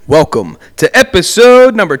Welcome to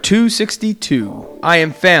episode number 262. I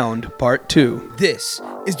Am Found, Part 2. This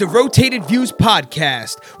is the Rotated Views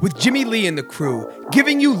podcast with Jimmy Lee and the crew,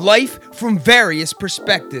 giving you life from various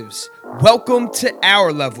perspectives. Welcome to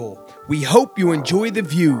our level. We hope you enjoy the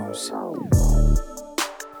views.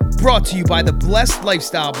 Brought to you by the Blessed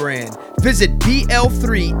Lifestyle brand. Visit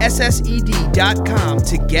BL3SSED.com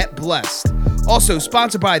to get blessed. Also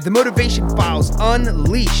sponsored by The Motivation Files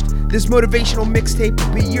Unleashed. This motivational mixtape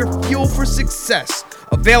will be your fuel for success.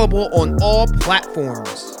 Available on all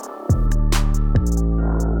platforms.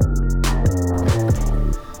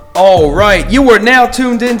 All right, you are now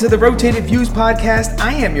tuned into the Rotated Views podcast.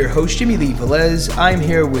 I am your host, Jimmy Lee Velez. I'm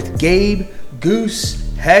here with Gabe,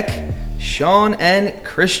 Goose, Heck, Sean, and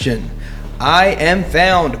Christian. I Am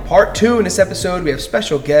Found, Part 2. In this episode, we have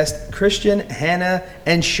special guests Christian, Hannah,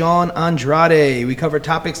 and Sean Andrade. We cover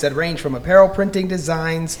topics that range from apparel printing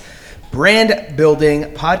designs, brand building,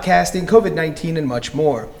 podcasting, COVID-19, and much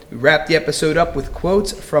more. We wrap the episode up with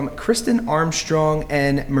quotes from Kristen Armstrong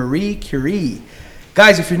and Marie Curie.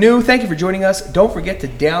 Guys, if you're new, thank you for joining us. Don't forget to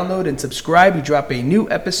download and subscribe. We drop a new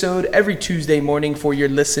episode every Tuesday morning for your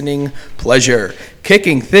listening pleasure.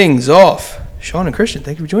 Kicking things off, Sean and Christian,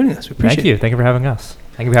 thank you for joining us. We appreciate it. Thank you. Thank you for having us.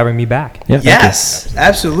 Thank you for having me back. Yeah, yes,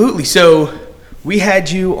 absolutely. So we had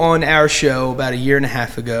you on our show about a year and a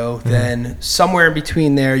half ago. Mm-hmm. Then somewhere in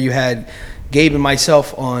between there, you had Gabe and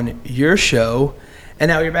myself on your show, and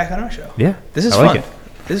now you're back on our show. Yeah. This is fun. Like it.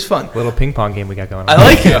 This is fun. Little ping pong game we got going on. I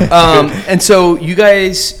like it. And so you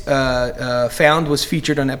guys Found was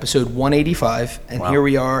featured on episode 185, and Here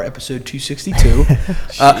we are, episode 262.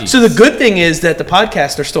 So the good thing is that the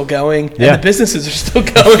podcasts are still going, and the businesses are still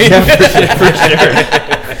going. Yeah, for sure.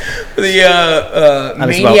 The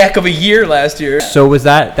maniac of a year last year. So was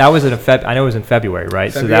that was in I know it was in February,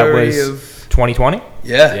 right? February so that was 2020?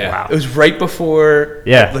 Yeah. Wow. It was right before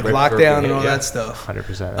the lockdown and all that stuff.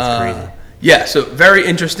 100%. That's crazy. Yeah, so very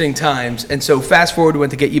interesting times. And so fast forward, we went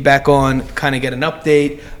to get you back on, kind of get an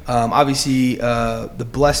update. Obviously, the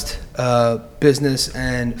Blessed business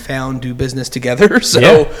and Found do business together.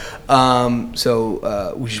 So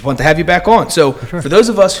we just want to have you back on. So for those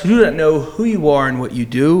of us who do not know who you are and what you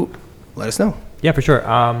do, let us know. Yeah, for sure.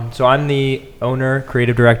 So I'm the owner,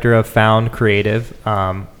 creative director of Found Creative.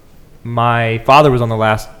 My father was on the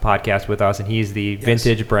last podcast with us, and he's the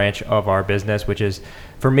vintage branch of our business, which is,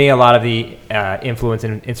 for me, a lot of the influence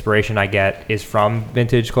and inspiration I get is from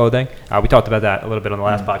vintage clothing. We talked about that a little bit on the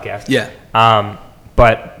last podcast. Yeah.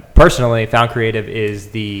 But personally, Found Creative is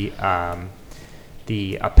the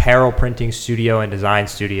apparel printing studio and design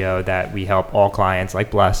studio that we help all clients, like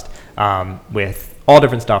Blessed, with all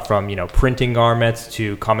different stuff from, printing garments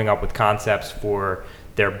to coming up with concepts for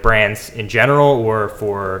their brands in general, or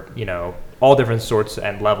for all different sorts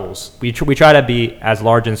and levels. We try to be as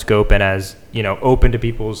large in scope and as open to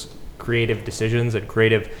people's creative decisions and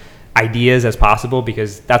creative ideas as possible,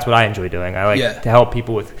 because that's what I enjoy doing. I like to help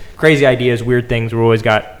people with crazy ideas, weird things. We're always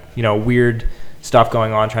got weird stuff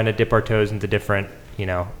going on, trying to dip our toes into different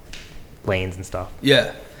lanes and stuff.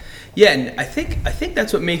 Yeah, and I think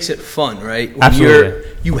that's what makes it fun, right? When Absolutely.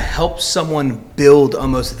 You help someone build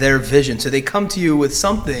almost their vision. So they come to you with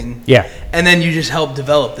something, and then you just help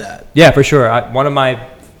develop that. Yeah, for sure. One of my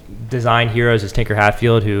design heroes is Tinker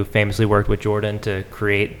Hatfield, who famously worked with Jordan to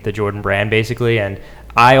create the Jordan brand, basically. And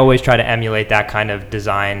I always try to emulate that kind of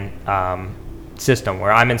design system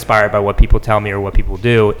where I'm inspired by what people tell me or what people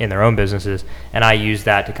do in their own businesses, and I use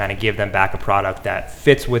that to kind of give them back a product that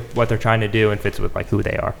fits with what they're trying to do and fits with who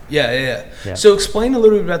they are. Yeah. So explain a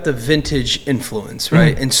little bit about the vintage influence,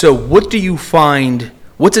 right? Mm-hmm. And so what do you find,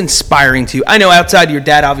 what's inspiring to you? I know outside your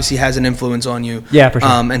dad obviously has an influence on you, for sure,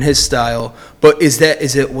 and his style, but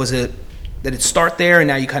was it did it start there and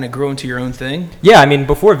now you kind of grew into your own thing? Yeah, I mean,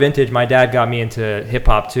 before vintage, my dad got me into hip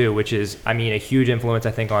hop too, which is, a huge influence,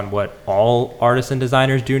 I think, on what all artists and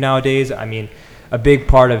designers do nowadays. I mean, a big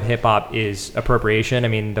part of hip hop is appropriation. I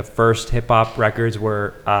mean, the first hip hop records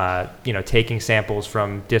were, taking samples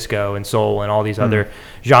from disco and soul and all these other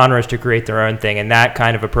genres to create their own thing. And that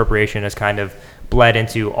kind of appropriation has kind of bled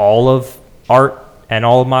into all of art and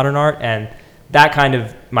all of modern art. And that kind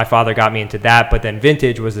of, my father got me into that, but then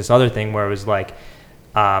vintage was this other thing where it was like,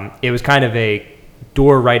 it was kind of a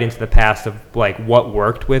door right into the past of what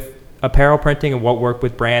worked with apparel printing and what worked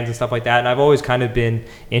with brands and stuff like that. And I've always kind of been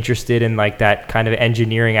interested in that kind of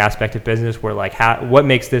engineering aspect of business where what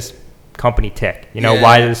makes this company tick?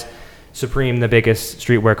 Why does Supreme, the biggest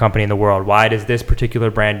streetwear company in the world, why does this particular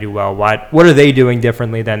brand do well? What are they doing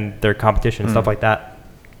differently than their competition? Stuff like that.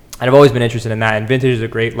 And I've always been interested in that, and vintage is a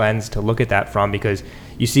great lens to look at that from, because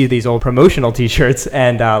you see these old promotional t-shirts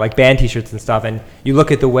and like band t-shirts and stuff, and you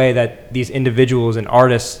look at the way that these individuals and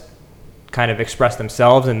artists kind of express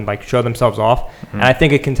themselves and like show themselves off. Mm-hmm. And I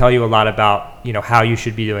think it can tell you a lot about, you know, how you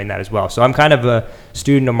should be doing that as well. So I'm kind of a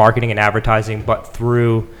student of marketing and advertising, but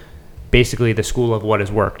through basically the school of what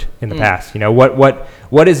has worked in the past. You know,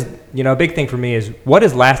 what is, you know, a big thing for me is what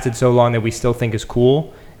has lasted so long that we still think is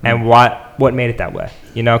cool, and what made it that way,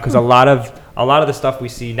 you know, because a lot of the stuff we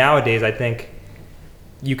see nowadays, I think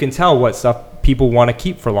you can tell what stuff people want to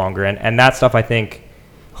keep for longer, and that stuff I think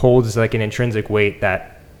holds like an intrinsic weight,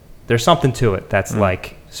 that there's something to it that's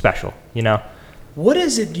like special, you know. What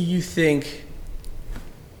is it, do you think,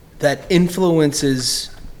 that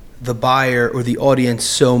influences the buyer or the audience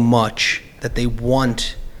so much that they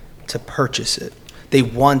want to purchase it? They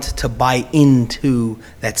want to buy into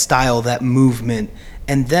that style, that movement,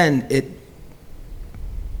 and then it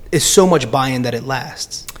is so much buy-in that it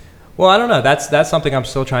lasts. Well, I don't know. That's something I'm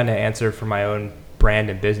still trying to answer for my own brand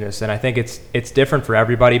and business, and I think it's different for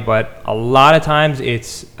everybody, but a lot of times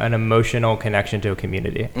it's an emotional connection to a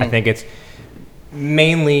community. I think it's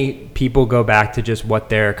mainly people go back to just what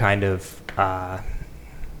they're kind of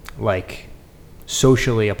like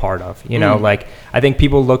socially a part of, you know. Like I think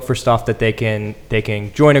people look for stuff that they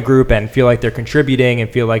can join a group and feel like they're contributing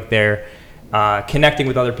and feel like they're connecting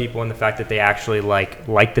with other people, and the fact that they actually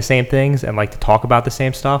like the same things and like to talk about the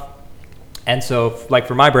same stuff. And so like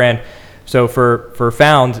for my brand, so for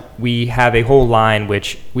Found, we have a whole line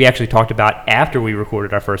which we actually talked about after we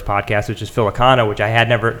recorded our first podcast, which is Philicana, which I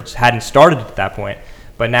hadn't started at that point.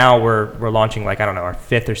 But now we're launching, like, I don't know, our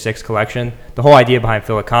 5th or 6th collection. The whole idea behind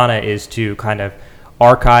Philicana is to kind of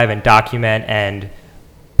archive and document and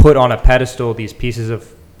put on a pedestal these pieces of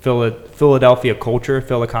Philadelphia culture,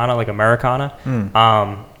 Philicana, like Americana,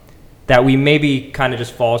 that we maybe kind of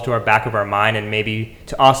just falls to our back of our mind, and maybe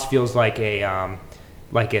to us feels like a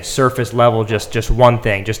surface level, just one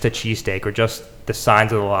thing, just a cheesesteak, or just the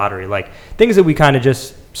signs of the lottery, like things that we kind of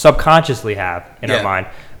just subconsciously have in our mind.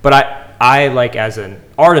 But I like, as an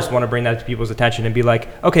artist, want to bring that to people's attention and be like,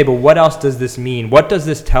 okay, but what else does this mean? What does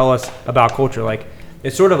this tell us about culture? Like,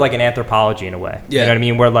 it's sort of like an anthropology in a way. Yeah. You know what I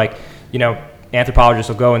mean? Where, like, you know, anthropologists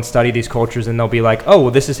will go and study these cultures, and they'll be like, oh,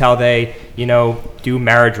 well, this is how they, you know, do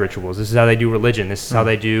marriage rituals. This is how they do religion. This is how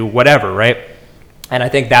they do whatever, right? And I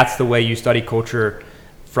think that's the way you study culture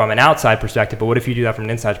from an outside perspective. But what if you do that from an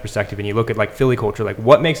inside perspective, and you look at like Philly culture, like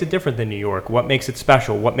what makes it different than New York? What makes it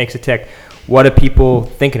special? What makes it tick? What are people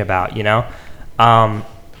thinking about, you know?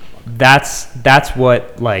 That's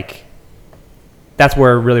what, like, that's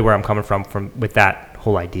where I'm coming from with that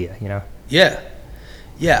whole idea, you know? Yeah.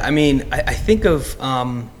 Yeah, I mean, I think of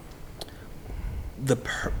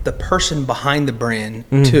the person behind the brand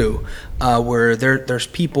too, where there's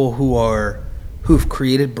people who've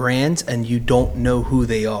created brands and you don't know who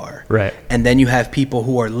they are. Right. And then you have people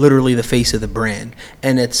who are literally the face of the brand.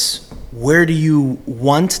 And it's, where do you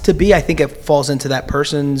want to be? I think it falls into that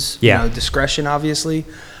person's discretion, obviously.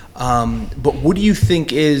 But what do you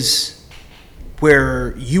think is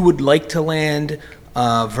where you would like to land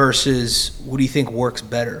versus what do you think works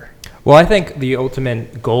better? Well, I think the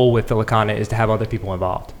ultimate goal with Philicana is to have other people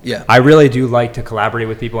involved. Yeah. I really do like to collaborate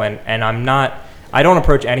with people, and I don't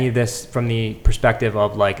approach any of this from the perspective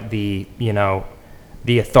of like the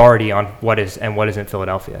authority on what is and what isn't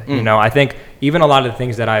Philadelphia. You know, I think even a lot of the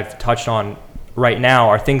things that I've touched on right now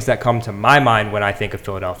are things that come to my mind when I think of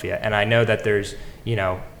Philadelphia. And I know that there's,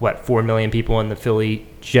 4 million people in the Philly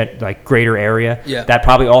greater area that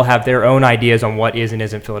probably all have their own ideas on what is and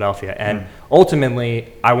isn't Philadelphia. And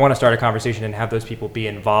ultimately, I want to start a conversation and have those people be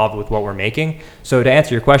involved with what we're making. So to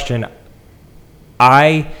answer your question,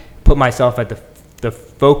 I put myself at the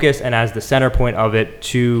focus and as the center point of it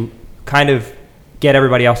to kind of get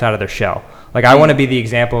everybody else out of their shell. Like, I want to be the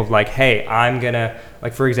example of like, hey, I'm gonna,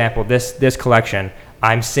 like, for example, this collection,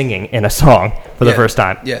 I'm singing in a song for the first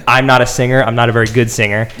time. Yeah. I'm not a singer. I'm not a very good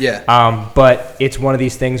singer. Yeah. But it's one of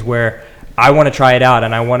these things where I want to try it out,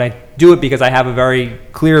 and I want to do it because I have a very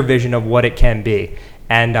clear vision of what it can be.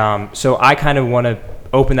 And so I kind of want to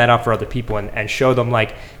open that up for other people and show them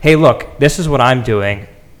like, hey, look, this is what I'm doing.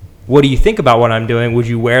 What do you think about what I'm doing? Would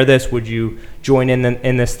you wear this? Would you join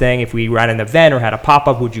in this thing? If we ran an event or had a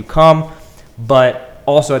pop-up, would you come? But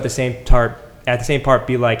also at the same part,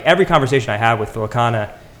 be like, every conversation I have with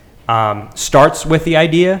Philicana starts with the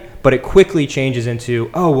idea, but it quickly changes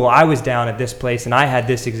into, oh, well, I was down at this place and I had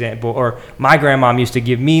this example, or my grandmom used to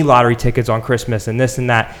give me lottery tickets on Christmas and this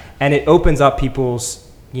and that. And it opens up people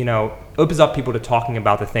to talking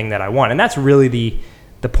about the thing that I want. And that's really the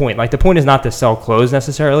point. Like, the point is not to sell clothes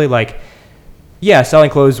necessarily. Like, yeah, selling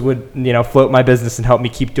clothes would, float my business and help me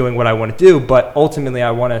keep doing what I want to do. But ultimately,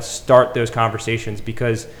 I want to start those conversations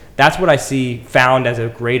because that's what I see found as a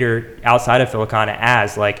greater outside of Philicana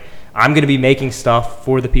as, like, I'm going to be making stuff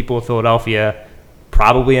for the people of Philadelphia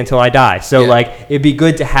probably until I die. So, it'd be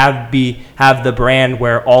good to have the brand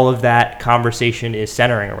where all of that conversation is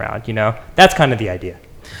centering around, That's kind of the idea.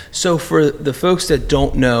 So for the folks that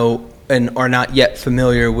don't know and are not yet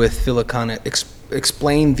familiar with Philicana,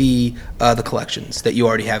 explain the collections that you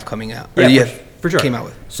already have coming out. Yeah, for sure. Came out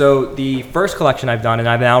with. So the first collection I've done, and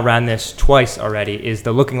I've now ran this twice already, is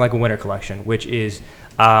the Looking Like a Winner collection, which is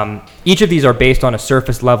each of these are based on a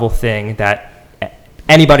surface level thing that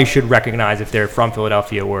anybody should recognize if they're from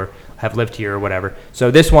Philadelphia or have lived here or whatever.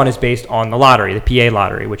 So this one is based on the lottery, the PA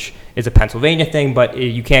lottery, which is a Pennsylvania thing, but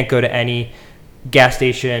you can't go to any gas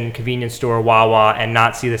station, convenience store, Wawa, and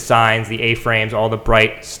not see the signs, the A-frames, all the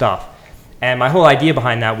bright stuff. And my whole idea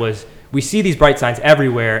behind that was we see these bright signs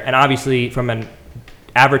everywhere, and obviously from an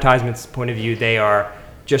advertisement's point of view, they are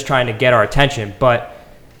just trying to get our attention. But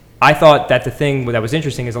I thought that the thing that was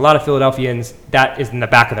interesting is a lot of Philadelphians, that is in the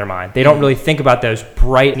back of their mind. They don't really think about those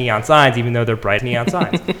bright neon signs, even though they're bright neon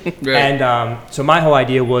signs. Right. And so my whole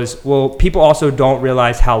idea was, well, people also don't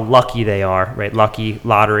realize how lucky they are, right? Lucky,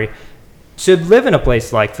 lottery, to live in a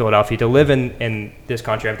place like Philadelphia, to live in this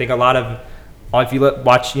country. I think a lot of, if you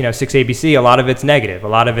watch 6ABC, a lot of it's negative. A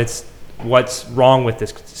lot of it's what's wrong with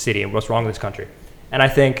this city and what's wrong with this country. And I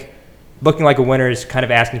think Looking Like a Winner is kind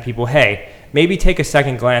of asking people, hey, maybe take a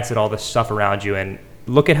second glance at all this stuff around you and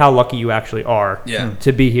look at how lucky you actually are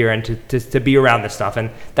to be here and to be around this stuff. And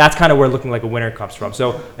that's kind of where Looking Like a Winner comes from.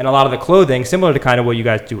 So in a lot of the clothing, similar to kind of what you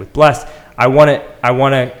guys do with Blessed, I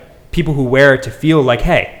want people who wear it to feel like,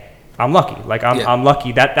 hey, I'm lucky. Like I'm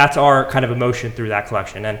lucky. That's our kind of emotion through that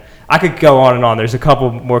collection. And I could go on and on. There's a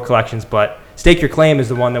couple more collections, but Stake Your Claim is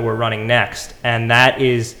the one that we're running next. And that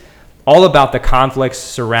is all about the conflicts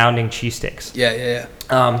surrounding cheesesteaks. Yeah.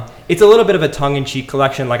 It's a little bit of a tongue-in-cheek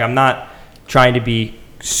collection. Like, I'm not trying to be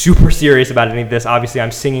super serious about any of this. Obviously,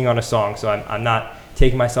 I'm singing on a song, so I'm not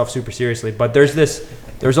taking myself super seriously. But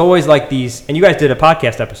there's always like these, and you guys did a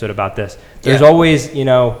podcast episode about this. There's always,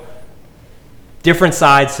 different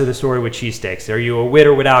sides to the story with cheesesteaks. Are you a with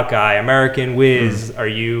or without guy? American whiz? Are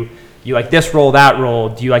you like this roll, that roll?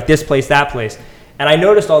 Do you like this place, that place? And I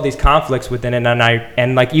noticed all these conflicts within it,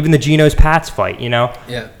 and like even the Geno's Pats fight, Yeah.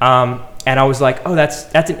 And I was like, oh,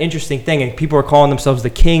 that's an interesting thing. And people are calling themselves the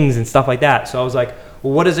kings and stuff like that. So I was like,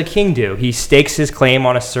 well, what does a king do? He stakes his claim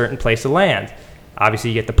on a certain place of land.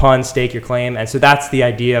 Obviously, you get the pun, stake your claim. And so that's the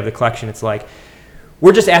idea of the collection. It's like,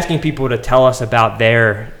 we're just asking people to tell us about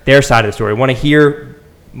their side of the story.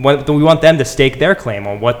 We want them to stake their claim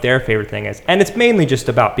on what their favorite thing is. And it's mainly just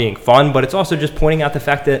about being fun, but it's also just pointing out the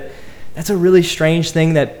fact that that's a really strange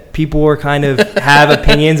thing that people are kind of have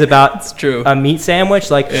opinions about. It's true. A meat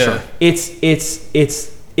sandwich. Like, it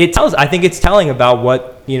tells, I think it's telling about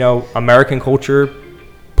what, American culture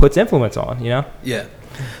puts influence on, Yeah.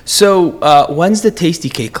 So when's the Tasty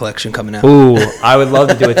Cake collection coming out? Ooh, I would love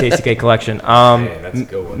to do a Tasty Cake collection. That's a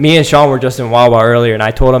good one. Me and Sean were just in Wawa earlier, and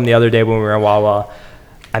I told him the other day when we were in Wawa,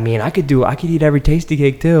 I mean, I could eat every Tasty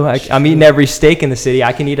Cake too. I'm eating every steak in the city.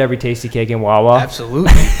 I can eat every Tasty Cake in Wawa.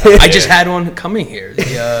 Absolutely. I just had one coming here.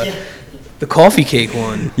 The coffee cake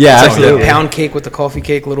one. Yeah, it's absolutely. Like the pound cake with the coffee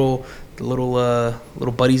cake little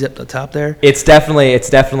buddies at the top there. It's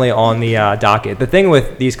definitely on the docket. The thing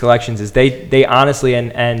with these collections is they honestly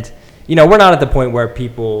and we're not at the point where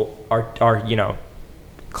people are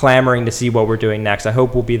clamoring to see what we're doing next. I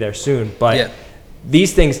hope we'll be there soon, but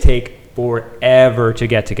these things take forever to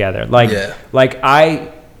get together.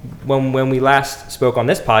 When we last spoke on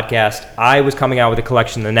this podcast, I was coming out with a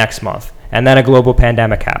collection the next month, and then a global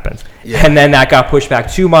pandemic happened, and then that got pushed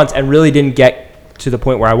back 2 months and really didn't get to the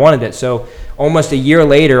point where I wanted it. So almost a year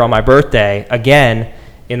later on my birthday, again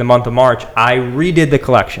in the month of March, I redid the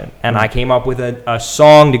collection, and I came up with a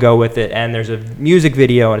song to go with it, and there's a music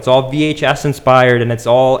video, and it's all VHS inspired, and it's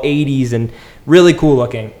all 80s and really cool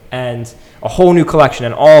looking, and a whole new collection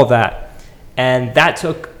and all of that. And that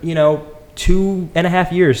took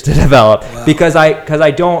 2.5 years to develop. Wow. because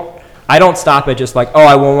I don't stop at just like, oh,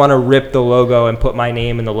 I won't want to rip the logo and put my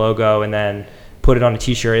name in the logo and then put it on a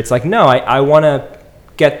t-shirt. It's like, no, I want to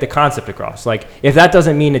get the concept across. Like, if that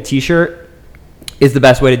doesn't mean a t-shirt is the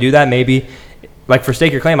best way to do that, maybe like for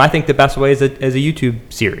Stake Your Claim, I think the best way is a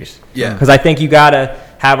YouTube series. Yeah. Because I think you got to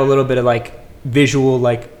have a little bit of like visual,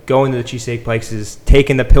 like going to the cheesesteak places,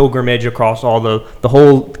 taking the pilgrimage across all the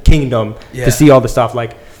whole kingdom to see all the stuff.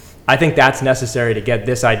 Like, I think that's necessary to get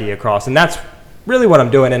this idea across. And that's really what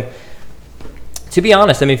I'm doing. And to be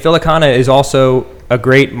honest, I mean, Philicana is also a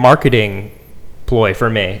great marketing ploy for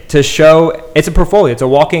me to show. It's a portfolio. It's a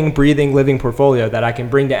walking, breathing, living portfolio that I can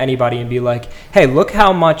bring to anybody and be like, hey, look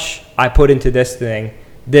how much I put into this thing.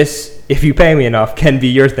 This, if you pay me enough, can be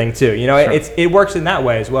your thing too. You know, Sure. it works in that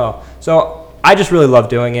way as well. So I just really love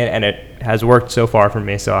doing it, and it has worked so far for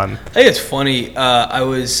me. So I think it's funny.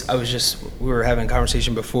 We were having a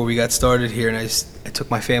conversation before we got started here, and I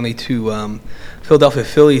took my family to Philadelphia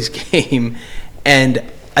Phillies game, and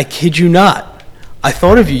I kid you not, I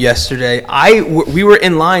thought of you yesterday. We were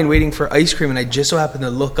in line waiting for ice cream, and I just so happened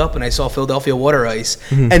to look up, and I saw Philadelphia Water Ice,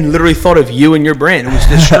 and literally thought of you and your brand. It was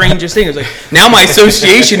the strangest thing. It was like, now my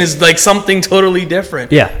association is like something totally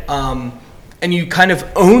different. Yeah. And you kind of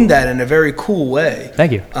own that in a very cool way.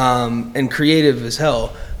 Thank you. And creative as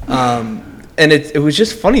hell. And it was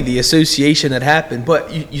just funny, the association that happened.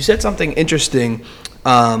 But you said something interesting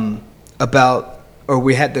about, or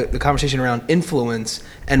we had the conversation around influence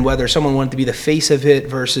and whether someone wanted to be the face of it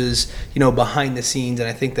versus, behind the scenes. And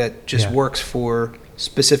I think that just works for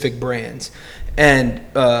specific brands. And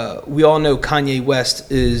we all know Kanye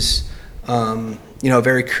West is, a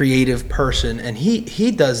very creative person. And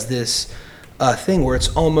he does this thing where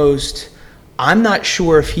it's almost, I'm not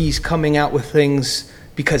sure if he's coming out with things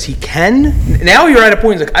because he can. Now you're at a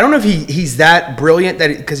point, like, I don't know if he's that brilliant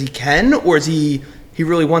that because he can, or is he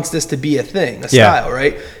really wants this to be a thing, style,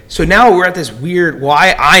 right? So now we're at this weird,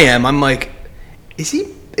 I'm like, is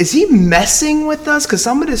he messing with us? Because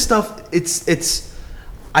some of this stuff,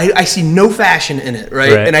 I see no fashion in it,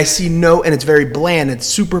 right? And I see and it's very bland, it's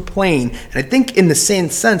super plain. And I think in the same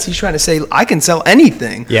sense, he's trying to say, I can sell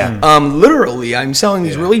anything. Yeah. Literally, I'm selling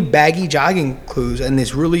these really baggy jogging clothes and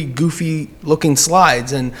these really goofy looking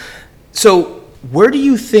slides. And so where do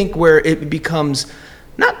you think where it becomes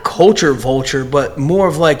not culture vulture, but more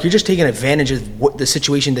of like, you're just taking advantage of the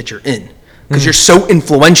situation that you're in because you're so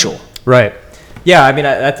influential. Right. Yeah. I mean,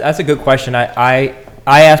 that's a good question. I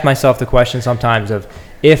ask myself the question sometimes of,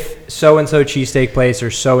 if so-and-so cheesesteak place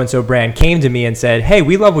or so-and-so brand came to me and said, hey,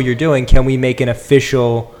 we love what you're doing, can we make an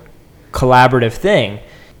official collaborative thing?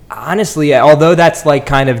 Honestly, although that's like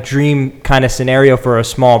kind of dream kind of scenario for a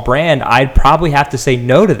small brand, I'd probably have to say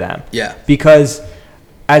no to them. Yeah. Because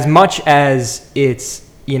as much as it's,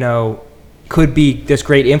 could be this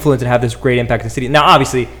great influence and have this great impact in the city. Now,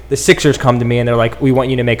 obviously, the Sixers come to me and they're like, we want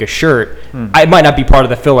you to make a shirt. I might not be part of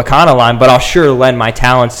the Phil Akana line, but I'll sure lend my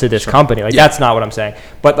talents to this company. Like, that's not what I'm saying.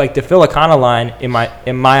 But like the Phil Akana line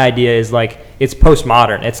in my idea is like, it's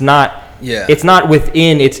postmodern. It's not, it's not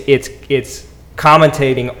within, it's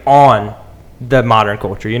commentating on the modern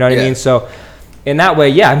culture. You know what I mean? So in that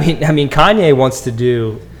way, I mean, Kanye wants to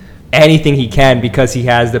do anything he can because he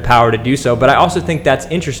has the power to do so. But I also think that's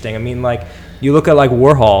interesting. I mean, like, you look at like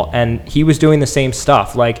Warhol, and he was doing the same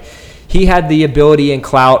stuff. Like, he had the ability and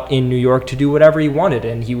clout in New York to do whatever he wanted,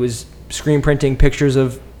 and he was screen printing pictures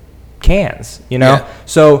of cans,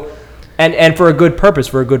 So, and for a good purpose,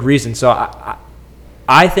 for a good reason. So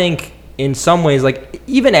I think in some ways, like,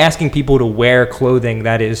 even asking people to wear clothing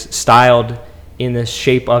that is styled in the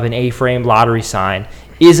shape of an A-frame lottery sign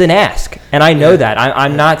is an ask. And I know that.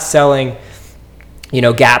 I'm not selling,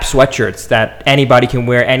 Gap sweatshirts that anybody can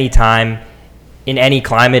wear anytime, in any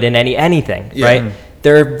climate, in anything, right?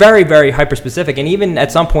 They're very, very hyper-specific. And even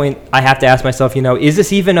at some point, I have to ask myself, is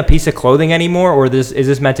this even a piece of clothing anymore, or is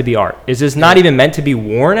this meant to be art? Is this not even meant to be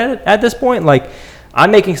worn at this point? Like, I'm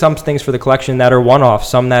making some things for the collection that are one-off,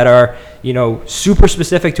 some that are, super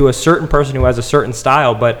specific to a certain person who has a certain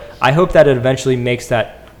style. But I hope that it eventually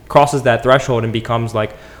crosses that threshold and becomes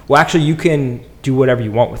like, well, actually, you can do whatever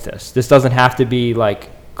you want with this. This doesn't have to be like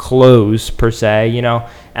clothes per se,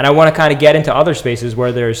 And I want to kind of get into other spaces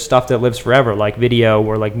where there's stuff that lives forever, like video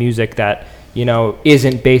or like music that,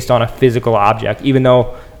 isn't based on a physical object. Even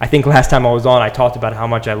though I think last time I was on, I talked about how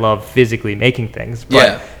much I love physically making things.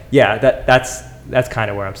 But that's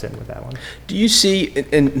kind of where I'm sitting with that one. Do you see,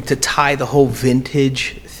 and to tie the whole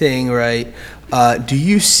vintage thing, right? Do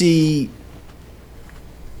you see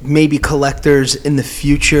maybe collectors in the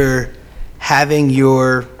future having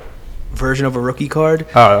your version of a rookie card?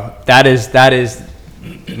 Oh, that is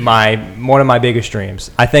one of my biggest dreams.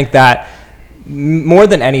 I think that more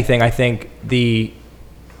than anything, I think the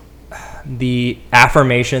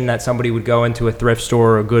affirmation that somebody would go into a thrift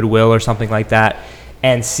store or a Goodwill or something like that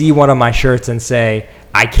and see one of my shirts and say,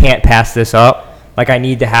 I can't pass this up. Like, I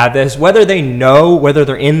need to have this, whether they're in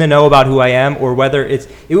the know about who I am, or whether it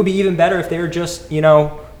would be even better if they were just,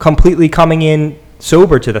 completely coming in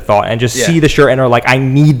sober to the thought and just see the shirt and are like, I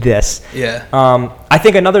need this. Yeah. I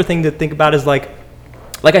think another thing to think about is like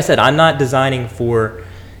I said, I'm not designing for,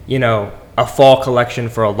 a fall collection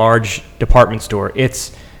for a large department store.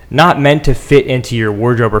 It's not meant to fit into your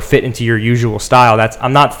wardrobe or fit into your usual style.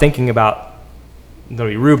 I'm not thinking about, don't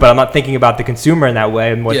be rude, but I'm not thinking about the consumer in that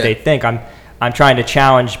way and what they think. I'm trying to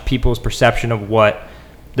challenge people's perception of what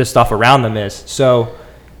the stuff around them is. So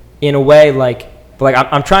in a way, like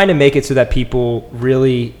I'm trying to make it so that people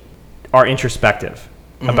really are introspective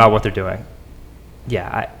about what they're doing.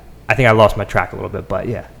 Yeah, I think I lost my track a little bit, but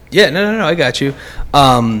yeah. Yeah, no, I got you.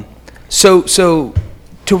 So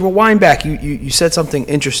to rewind back, you said something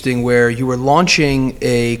interesting where you were launching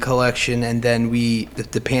a collection and then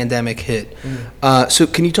the pandemic hit. So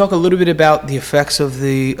can you talk a little bit about the effects of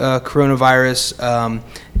the coronavirus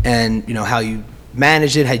and how you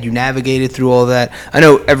managed it, how you navigated through all that? I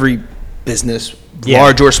know every business,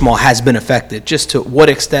 large or small, has been affected. Just to what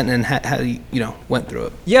extent and how you went through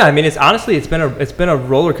it? Yeah, I mean, it's been a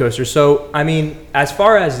roller coaster. So I mean, as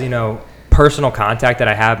far as personal contact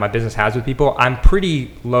that my business has with people, I'm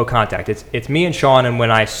pretty low contact. It's me and Sean, and when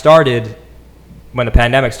the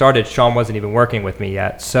pandemic started, Sean wasn't even working with me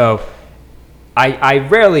yet. So I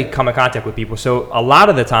rarely come in contact with people. So a lot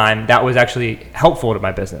of the time that was actually helpful to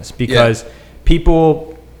my business because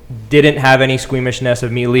people didn't have any squeamishness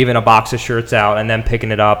of me leaving a box of shirts out and then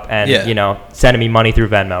picking it up and sending me money through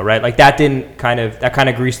Venmo, right? Like that kind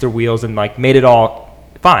of greased their wheels and like made it all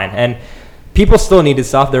fine. And people still needed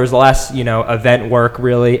stuff. There was less, event work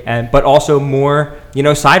really, but also more,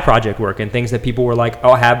 side project work and things that people were like,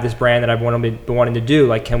 oh, I have this brand that I've been wanting to do.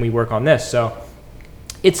 Like, can we work on this? So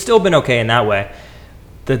it's still been okay in that way.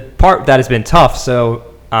 The part that has been tough. So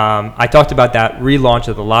I talked about that relaunch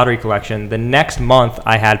of the lottery collection. The next month,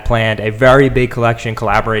 I had planned a very big collection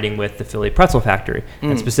collaborating with the Philly Pretzel Factory,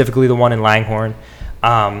 and specifically the one in Langhorne.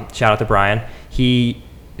 Shout out to Brian. He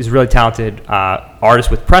is a really talented artist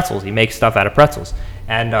with pretzels. He makes stuff out of pretzels.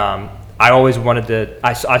 And I always wanted to,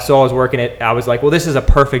 I saw I was working it. I was like, well, this is a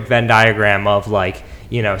perfect Venn diagram of like,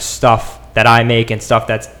 stuff that I make and stuff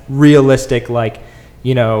that's realistic, like,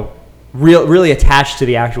 really attached to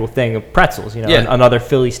the actual thing of pretzels, another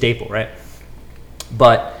Philly staple, right?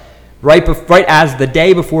 But right as the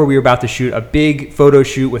day before we were about to shoot a big photo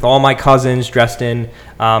shoot with all my cousins dressed in,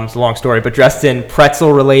 it's a long story, but dressed in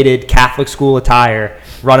pretzel-related Catholic school attire,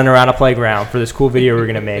 running around a playground for this cool video we were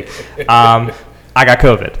going to make, I got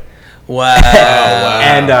COVID. Wow.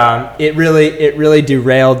 And it really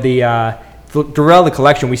derailed the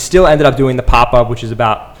collection. We still ended up doing the pop-up, which was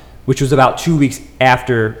about 2 weeks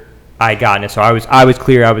after I had gotten it. So I was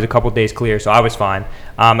clear. I was a couple days clear, so I was fine.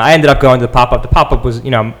 I ended up going to the pop-up. The pop-up was,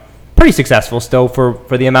 pretty successful still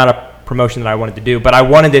for the amount of promotion that I wanted to do. But I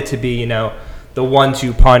wanted it to be, the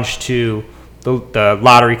 1-2 punch to the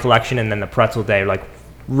lottery collection and then the pretzel day, like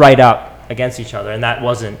right up against each other. And that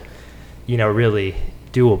wasn't, really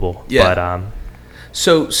doable. Yeah. But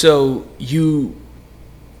So you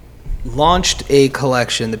launched a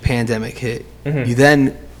collection, the pandemic hit. Mm-hmm. You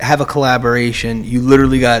then have a collaboration. You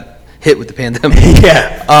literally got hit with the pandemic.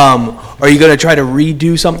 Yeah. Are you going to try to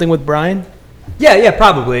redo something with Brian? Yeah,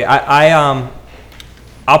 probably. I'll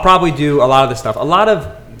probably do a lot of this stuff.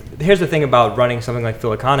 Here's the thing about running something like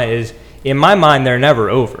Philicana is, in my mind, they're never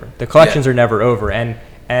over. The collections are never over.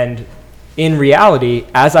 And in reality,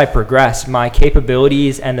 as I progress, my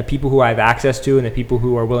capabilities and the people who I have access to and the people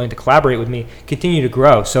who are willing to collaborate with me continue to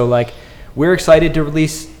grow. So, like, we're excited to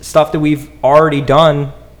release stuff that we've already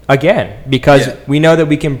done again because we know that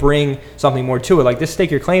we can bring something more to it. Like this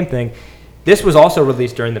Stake Your Claim thing, this was also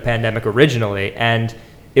released during the pandemic originally, and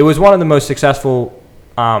it was one of the most successful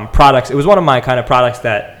products. It was one of my kind of products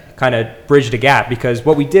that kind of bridged a gap because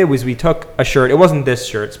what we did was we took a shirt. It wasn't this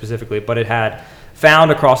shirt specifically, but it had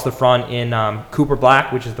found across the front in Cooper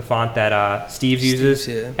Black, which is the font that Steve's uses,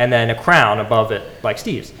 and then a crown above it like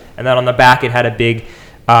Steve's. And then on the back it had a big,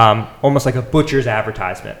 almost like a butcher's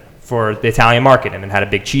advertisement for the Italian market, and it had a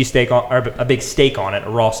big cheesesteak or a big steak on it, a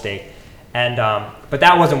raw steak. And but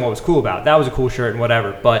that wasn't what was cool about it. That was a cool shirt and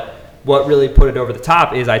whatever. But what really put it over the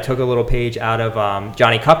top is I took a little page out of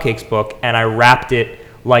Johnny Cupcake's book and I wrapped it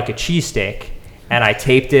like a cheesesteak, and I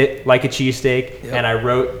taped it like a cheesesteak, and I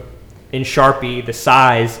wrote in Sharpie the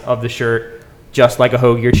size of the shirt just like a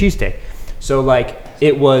hoagie or cheesesteak. So like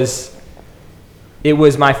it was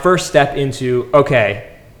my first step into, okay,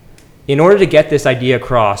 in order to get this idea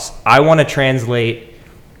across, I want to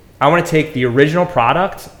take the original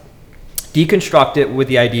product, deconstruct it with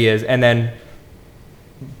the ideas, and then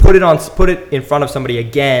put it in front of somebody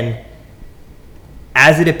again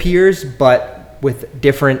as it appears, but with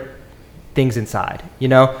different things inside,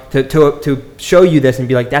 to show you this and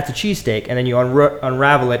be like, that's a cheesesteak, and then you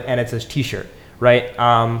unravel it and it's a t-shirt, right?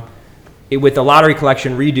 With the lottery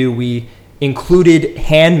collection redo, we included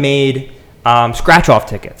handmade scratch-off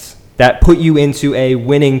tickets that put you into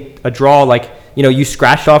a draw, like, you know, you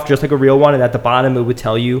scratched off just like a real one, and at the bottom it would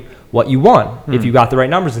tell you what you won if you got the right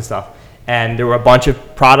numbers and stuff. And there were a bunch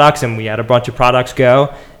of products, and we had a bunch of products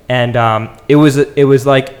go, and it was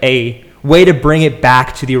like a way to bring it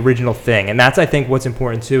back to the original thing. And that's, I think, what's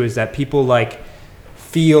important too, is that people like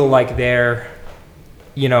feel like they're,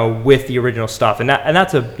 you know, with the original stuff. And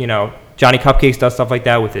that's a, you know, Johnny Cupcakes does stuff like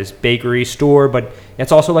that with his bakery store, but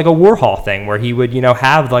it's also like a Warhol thing where he would, you know,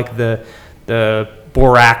 have like the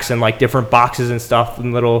borax and like different boxes and stuff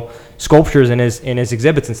and little sculptures in his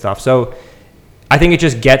exhibits and stuff. So I think it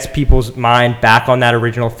just gets people's mind back on that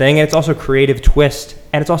original thing. And it's also a creative twist,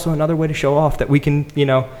 and it's also another way to show off that we can, you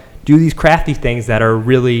know, do these crafty things that are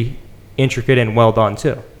really intricate and well done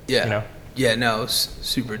too. Yeah. You know? Yeah, no, it's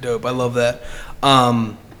super dope. I love that.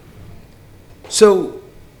 So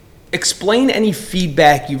explain any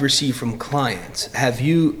feedback you've received from clients. I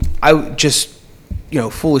just, you know,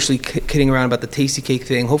 foolishly kidding around about the Tasty Cake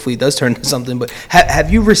thing. Hopefully it does turn into something, but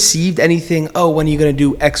have you received anything, when are you going to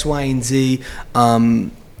do X, Y, and Z?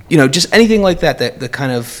 You know, just anything like that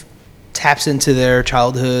kind of taps into their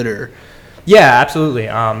childhood or... Yeah, absolutely.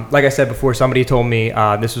 Like I said before, somebody told me,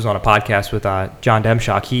 this was on a podcast with John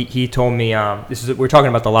Demshock. He told me, we're talking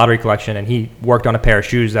about the lottery collection, and he worked on a pair of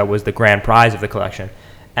shoes that was the grand prize of the collection.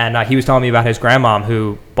 And he was telling me about his grandmom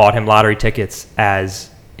who bought him lottery tickets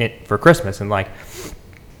for Christmas. And like,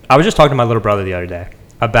 I was just talking to my little brother the other day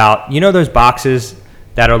about, you know, those boxes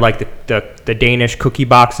that are like the Danish cookie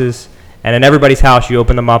boxes, and in everybody's house you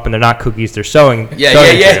open them up and they're not cookies, they're sewing.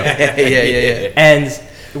 Yeah. And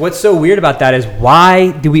what's so weird about that is,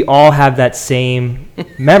 why do we all have that same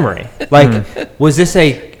memory? Like, was this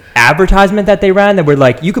a advertisement that they ran that were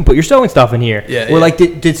like, you can put your sewing stuff in here? Or like,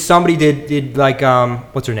 did somebody did like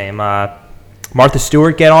what's her name, Martha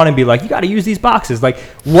Stewart, get on and be like, you got to use these boxes? Like,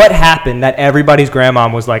 what happened that everybody's grandma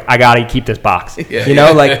was like, I got to keep this box? You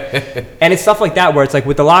know, like, and it's stuff like that where it's like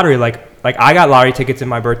with the lottery, like I got lottery tickets in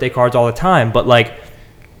my birthday cards all the time, but like,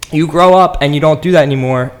 you grow up and you don't do that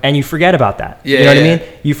anymore, and you forget about that. You know what I mean?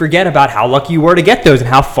 You forget about how lucky you were to get those and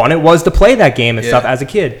how fun it was to play that game and stuff as a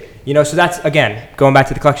kid. You know, so that's, again, going back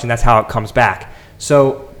to the collection, that's how it comes back.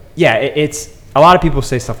 So, yeah, it's a lot of people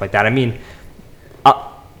say stuff like that. I mean,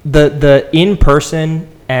 the in-person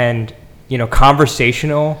and, you know,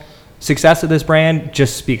 conversational success of this brand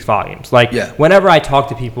just speaks volumes. Like, whenever I talk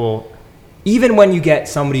to people, even when you get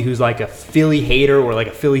somebody who's like a Philly hater or like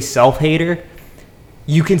a Philly self-hater,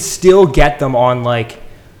 you can still get them on, like,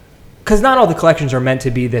 because not all the collections are meant to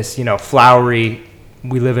be this, you know, flowery,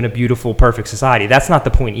 we live in a beautiful, perfect society. That's not the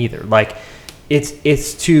point either. Like,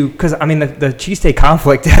 it's to, because I mean, the cheesesteak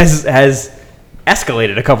conflict has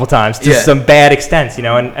escalated a couple times to some bad extents, you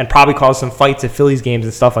know, and probably caused some fights at Phillies games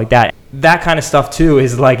and stuff like that. That kind of stuff too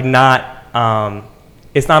is like not,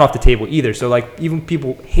 it's not off the table either. So like, even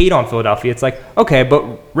people hate on Philadelphia, it's like, okay,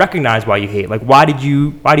 but recognize why you hate. Like, why do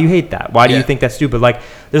you hate that? Why do you think that's stupid? Like,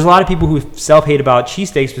 there's a lot of people who self-hate about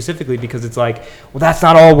cheesesteaks specifically because it's like, well, that's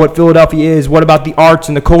not all what Philadelphia is. What about the arts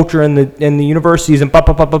and the culture and the universities and blah,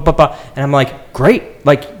 blah, blah, blah, blah, blah. And I'm like, great.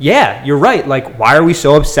 Like, yeah, you're right. Like, why are we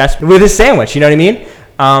so obsessed with this sandwich? You know what I mean?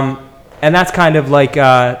 And that's kind of like,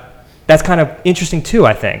 that's kind of interesting too,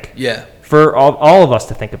 I think. Yeah. For all of us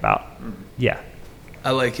to think about. Yeah. I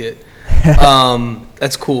like it.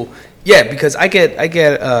 That's cool. Yeah, because I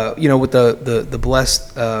get you know, with the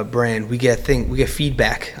Blessed brand, we get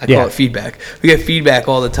feedback. I call it feedback. We get feedback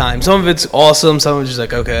all the time. Some of it's awesome. Some of it's just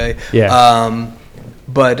like, okay. Yeah.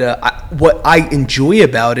 But what I enjoy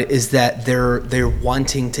about it is that they're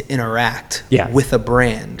wanting to interact with a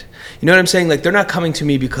brand. You know what I'm saying? Like, they're not coming to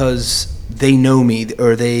me because they know me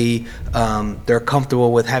or they're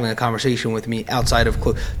comfortable with having a conversation with me outside of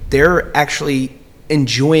clothes. They're actually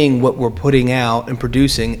enjoying what we're putting out and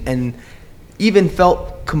producing, and even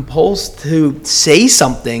felt compulsed to say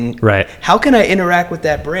something. Right. How can I interact with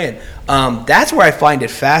that brand? That's where I find it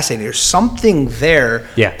fascinating. There's something there.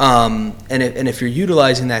 Yeah. And if you're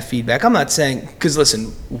utilizing that feedback, I'm not saying, because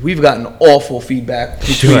listen, we've gotten awful feedback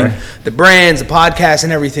between the brands, the podcasts,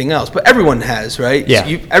 and everything else. But everyone has, right? Yeah.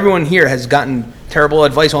 So everyone here has gotten terrible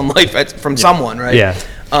advice on life from someone, right? Yeah.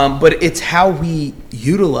 But it's how we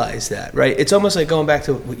utilize that, right? It's almost like going back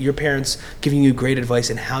to your parents giving you great advice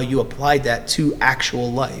and how you applied that to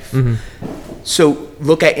actual life. Mm-hmm. So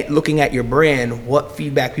looking at your brand, what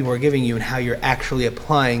feedback people are giving you and how you're actually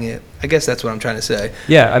applying it. I guess that's what I'm trying to say.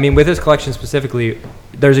 Yeah, I mean, with this collection specifically,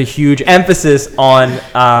 there's a huge emphasis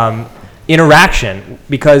on interaction,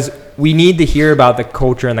 because we need to hear about the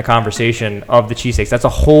culture and the conversation of the cheesesteaks. That's a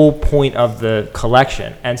whole point of the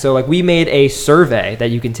collection. And so, like, we made a survey that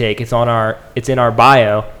you can take. It's in our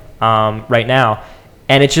bio right now,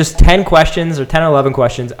 And it's just 10 questions or 10 or 11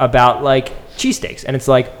 questions about like cheesesteaks. And it's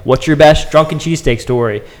like, what's your best drunken cheesesteak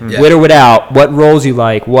story? Yeah. With or without, what rolls you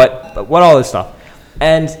like, what all this stuff.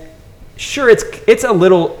 And sure, it's a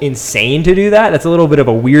little insane to do that. That's a little bit of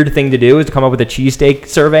a weird thing to do, is to come up with a cheesesteak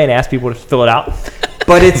survey and ask people to fill it out.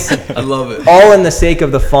 But it's I love it. all in the sake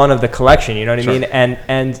of the fun of the collection, you know what I mean?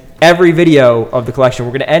 And every video of the collection,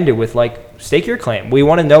 we're going to end it with, like, stake your claim. We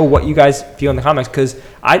want to know what you guys feel in the comments, because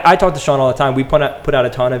I talk to Sean all the time. We put out a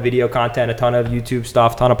ton of video content, a ton of YouTube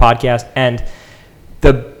stuff, a ton of podcasts, and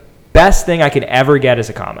the best thing I could ever get is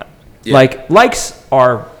a comment. Yeah. Like, likes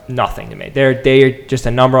are nothing to me. They're just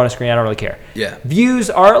a number on a screen. I don't really care. Yeah. Views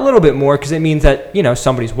are a little bit more, because it means that, you know,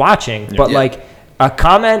 somebody's watching. But, Yeah. like, a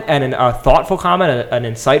comment and a thoughtful comment, an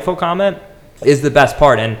insightful comment is the best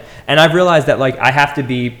part. And I've realized that, like, I have to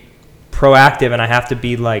be proactive, and I have to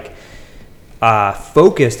be, like,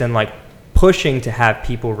 focused and, like, pushing to have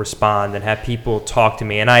people respond and have people talk to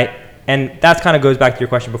me. And that kind of goes back to your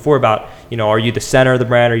question before about, you know, are you the center of the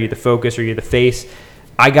brand? Are you the focus? Are you the face?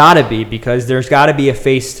 I gotta be, because there's gotta be a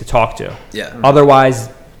face to talk to. Yeah. Otherwise,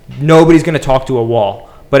 nobody's gonna talk to a wall.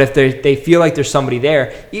 But if they feel like there's somebody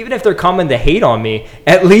there, even if they're coming to hate on me,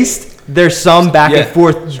 at least there's some back and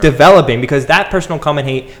forth developing, because that person will come and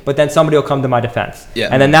hate, but then somebody will come to my defense. Yeah.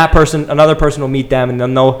 And then another person will meet them, and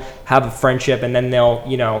then they'll have a friendship, and then they'll,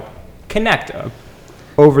 you know, connect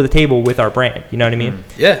over the table with our brand. You know what I mean?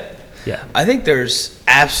 Yeah. Yeah. I think there's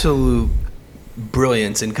absolute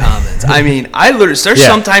brilliance in comments. I mean, there's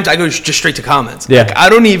sometimes I go just straight to comments. Yeah. Like,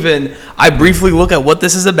 I briefly look at what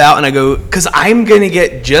this is about, and I go, because I'm going to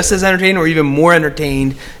get just as entertained or even more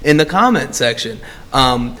entertained in the comment section.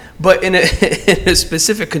 But in a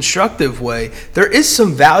specific constructive way, there is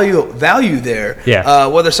some value there. Yeah.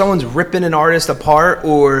 Whether someone's ripping an artist apart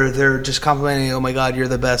or they're just complimenting, oh my God, you're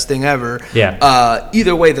the best thing ever. Yeah.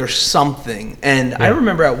 Either way, there's something. And I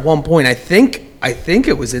remember at one point, I think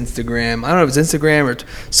it was Instagram. I don't know if it was Instagram or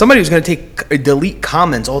somebody was going to delete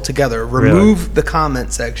comments altogether, remove the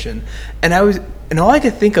comment section. And all I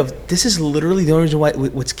could think of, this is literally the only reason why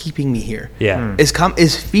what's keeping me here. Yeah.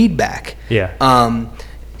 Is feedback. Yeah.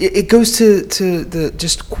 It goes to the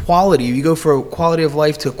just quality. You go for quality of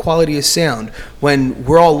life to quality of sound. When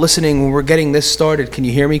we're all listening, when we're getting this started, can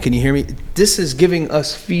you hear me? Can you hear me? This is giving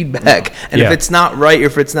us feedback. And if it's not right, or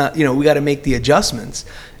if it's not, we got to make the adjustments.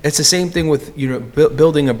 It's the same thing with,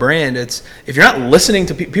 building a brand. It's, if you're not listening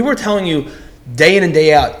to people are telling you day in and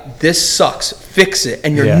day out, this sucks, fix it,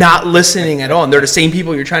 and you're not listening at all, and they're the same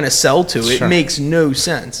people you're trying to sell to. It makes no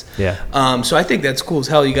sense. Yeah. So I think that's cool as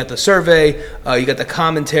hell. You got the survey, you got the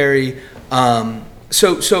commentary.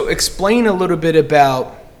 So explain a little bit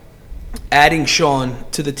about adding Sean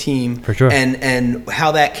to the team, for sure, and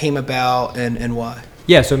how that came about and why.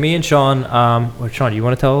 Yeah. So me and Sean. Sean, do you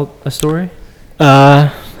want to tell a story?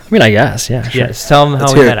 I mean, I guess, yeah. Sure. Yes. Tell them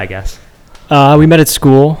how we met, I guess. We met at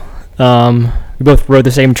school. We both rode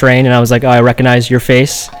the same train, and I was like, oh, I recognize your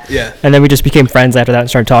face. Yeah. And then we just became friends after that and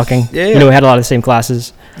started talking. Yeah. We had a lot of the same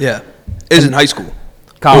classes. Yeah. It was in high school?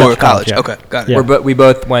 College. Yeah. Okay, got it. Yeah. We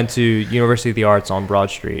both went to University of the Arts on Broad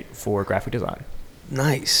Street for graphic design.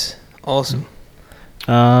 Nice. Awesome.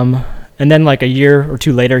 And then like a year or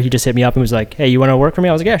two later, he just hit me up and was like, hey, you want to work for me?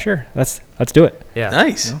 I was like, yeah, sure. Let's do it. Yeah.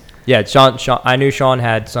 Nice. Yeah. Sean, I knew Sean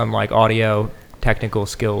had some like audio technical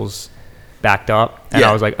skills backed up, and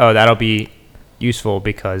I was like, oh, that'll be useful,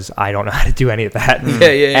 because I don't know how to do any of that.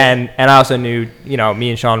 Yeah. And I also knew, me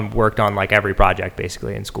and Sean worked on like every project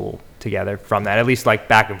basically in school together from that, at least like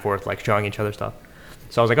back and forth, like showing each other stuff.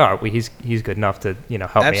 So I was like, all right, he's good enough to,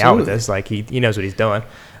 help me out with this. Like he knows what he's doing.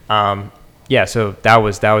 So that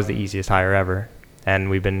was the easiest hire ever.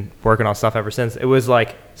 And we've been working on stuff ever since. It was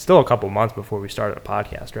like still a couple months before we started a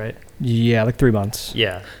podcast, right? Yeah, like 3 months.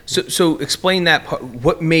 Yeah. So explain that part.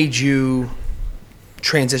 What made you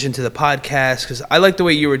transition to the podcast? Because I like the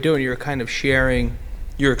way you were doing. You were kind of sharing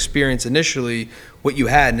your experience initially, what you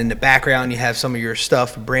had, and in the background you have some of your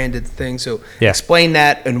stuff, branded things. So explain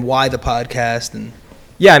that and why the podcast. And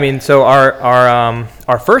yeah, I mean, so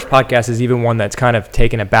our first podcast is even one that's kind of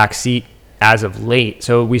taken a back seat as of late.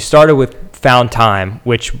 So we started with Found Time,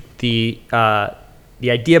 which the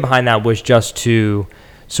idea behind that was just to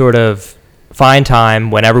sort of find time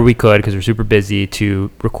whenever we could, because we're super busy, to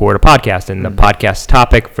record a podcast. And the podcast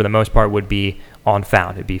topic for the most part would be on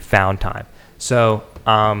Found. It'd be Found Time. So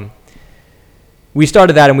we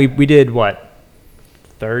started that, and we did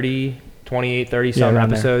 30 some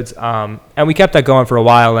episodes. And we kept that going for a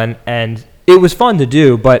while, and it was fun to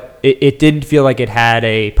do, but it didn't feel like it had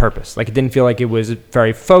a purpose. Like it didn't feel like it was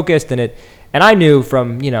very focused, and I knew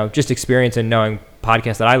from, just experience and knowing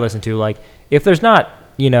podcasts that I listen to, like if there's not,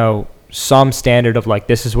 some standard of like,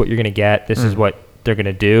 this is what you're going to get, this is what they're going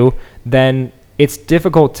to do, then it's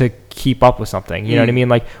difficult to keep up with something. You know what I mean?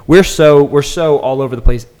 Like we're so all over the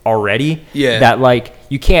place already that like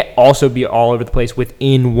you can't also be all over the place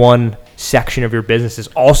within one section of your business is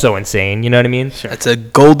also insane. You know what I mean? Sure. That's a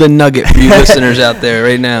golden nugget for you listeners out there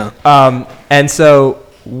right now. And so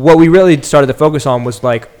what we really started to focus on was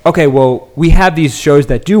like, okay, well, we have these shows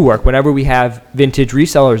that do work. Whenever we have vintage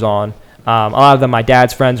resellers on, a lot of them, my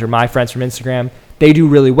dad's friends or my friends from Instagram, they do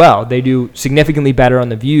really well. They do significantly better on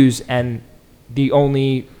the views. And the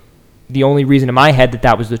only reason in my head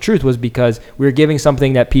that was the truth was because we were giving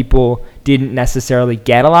something that people didn't necessarily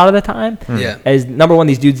get a lot of the time. Yeah. As number one,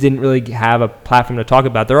 these dudes didn't really have a platform to talk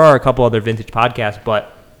about. There are a couple other vintage podcasts,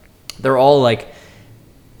 but they're all like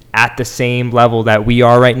at the same level that we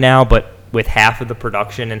are right now, but with half of the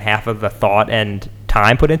production and half of the thought and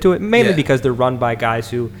time put into it, mainly because they're run by guys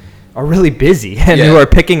who are really busy and who are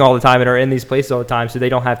picking all the time and are in these places all the time, so they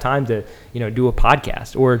don't have time to, do a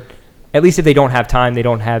podcast, or at least if they don't have time, they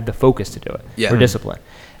don't have the focus to do it or discipline.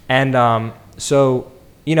 And so,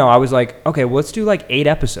 I was like, okay, well, let's do like 8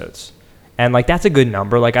 episodes. And like, that's a good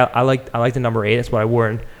number. Like I like the number 8. That's what I wore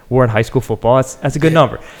in high school football. That's a good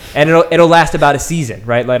number. And it'll last about a season,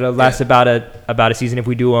 right? Like it'll last about a season if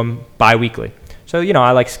we do them bi-weekly. So,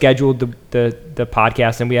 I like scheduled the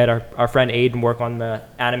podcast, and we had our friend Aiden work on the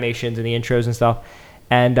animations and the intros and stuff.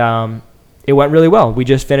 And it went really well. We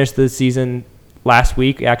just finished the season last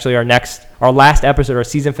week. Actually, our last episode, our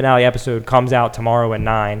season finale episode, comes out tomorrow at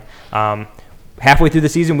 9. Halfway through the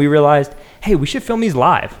season, we realized, hey, we should film these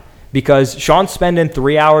live, because Sean's spending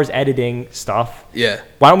 3 hours editing stuff. Yeah.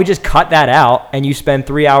 Why don't we just cut that out and you spend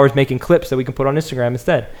 3 hours making clips that we can put on Instagram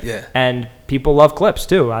instead? Yeah. And people love clips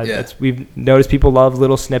too. We've noticed people love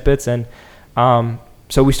little snippets, and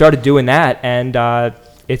so we started doing that, and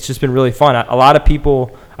it's just been really fun. A lot of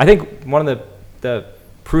people, I think one of the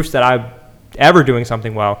proofs that I'm ever doing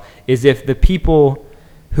something well is if the people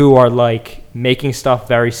who are like making stuff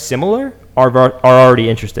very similar are already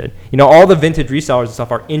interested. All the vintage resellers and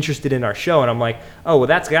stuff are interested in our show, and I'm like, oh, well,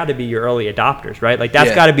 that's got to be your early adopters, right? Like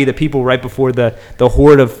that's got to be the people right before the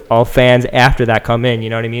horde of fans after that come in. You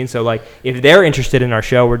know what I mean? So like, if they're interested in our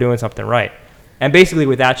show, we're doing something right. And basically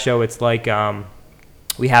with that show, it's like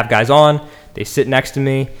we have guys on, they sit next to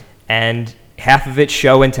me, and half of it's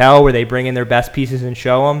show and tell, where they bring in their best pieces and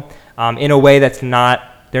show them in a way that's not.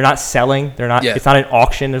 They're not selling. They're not. It's not an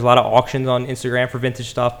auction. There's a lot of auctions on Instagram for vintage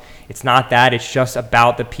stuff. It's not that. It's just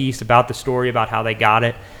about the piece, about the story, about how they got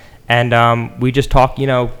it, and we just talk.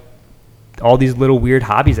 All these little weird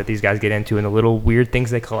hobbies that these guys get into, and the little weird things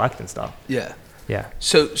they collect and stuff. Yeah. Yeah.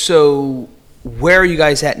 So where are you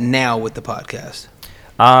guys at now with the podcast?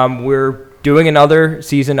 We're doing another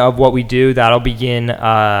season of what we do. That'll begin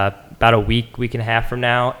about a week and a half from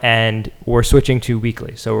now, and we're switching to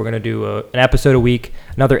weekly. So we're going to do an episode a week,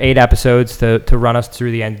 another 8 episodes to run us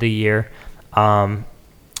through the end of the year. I'm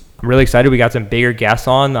really excited. We got some bigger guests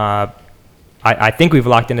on. I think we've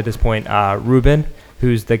locked in at this point Ruben,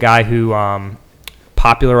 who's the guy who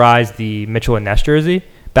popularized the Mitchell & Ness jersey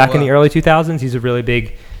back in the early 2000s. He's a really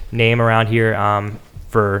big name around here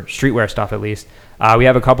for streetwear stuff, at least. We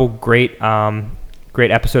have a couple great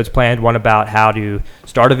episodes planned. One about how to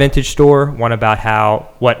start a vintage store. One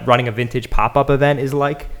about what running a vintage pop-up event is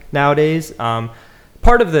like nowadays.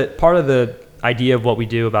 Part of the idea of what we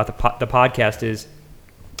do about the podcast is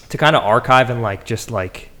to kind of archive and just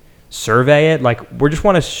survey it. Like, we just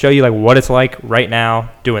want to show you what it's like right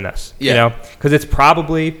now doing this. Yeah. Because it's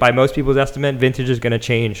probably, by most people's estimate, vintage is going to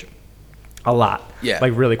change a lot. Yeah.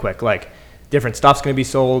 Really quick. Different stuff's going to be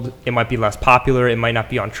sold. It might be less popular. It might not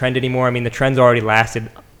be on trend anymore. I mean, the trend's already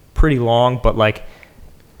lasted pretty long, but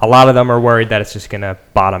a lot of them are worried that it's just going to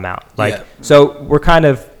bottom out. So we're kind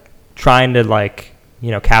of trying to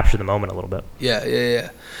capture the moment a little bit. Yeah.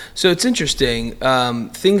 So it's interesting.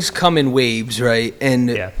 Things come in waves, right?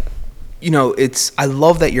 And I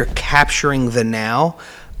love that you're capturing the now,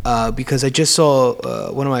 because I just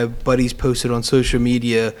saw one of my buddies posted on social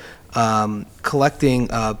media collecting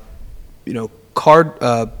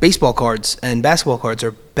baseball cards and basketball cards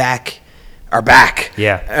are back.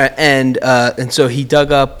 Yeah. And so he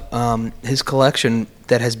dug up his collection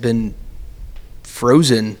that has been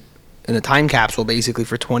frozen in a time capsule basically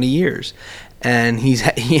for 20 years. And he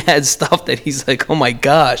had stuff that he's like, oh my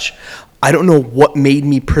gosh, I don't know what made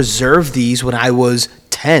me preserve these when I was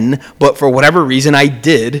 10, but for whatever reason I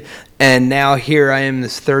did. And now here I am,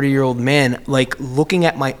 this 30-year-old man, like looking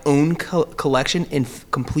at my own collection in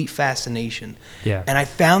complete fascination. Yeah. And I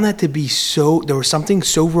found that to be there was something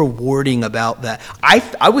so rewarding about that.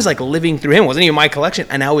 I was like living through him. It wasn't even my collection.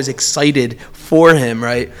 And I was excited for him,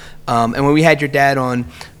 right? And when we had your dad on,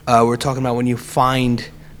 we were talking about when you find,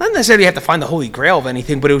 not necessarily you have to find the Holy Grail of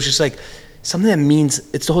anything, but it was just like something that means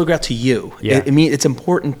it's the Holy Grail to you. Yeah. It means it's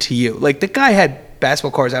important to you. Like the guy had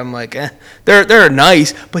basketball cards, I'm like, they're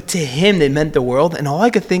nice, but to him they meant the world. And all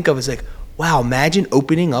I could think of is like, wow, imagine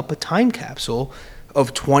opening up a time capsule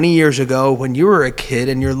of 20 years ago when you were a kid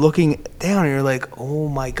and you're looking down and you're like, oh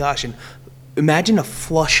my gosh. And imagine a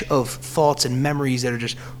flush of thoughts and memories that are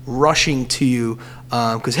just rushing to you.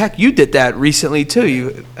 Because heck, you did that recently too.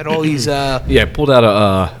 You had all these. Yeah, I pulled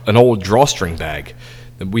out an old drawstring bag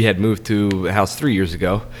that we had moved to a house 3 years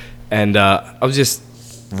ago, and I was just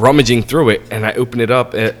rummaging through it, and I opened it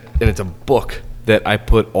up, and it's a book that I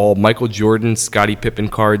put all Michael Jordan, Scottie Pippen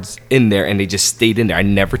cards in there, and they just stayed in there. I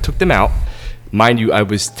never took them out. Mind you, I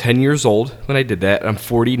was 10 years old when I did that. I'm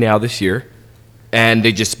 40 now this year, and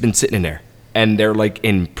they just been sitting in there, and they're like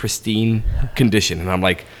in pristine condition, and I'm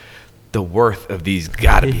like, the worth of these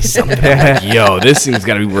gotta be something. Like, yo, this thing's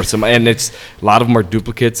gotta be worth some. And it's a lot of them are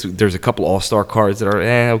duplicates. There's a couple all-star cards that are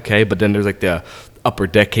okay, but then there's like the Upper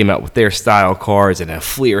Deck came out with their style cards, and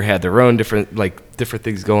Fleer had their own different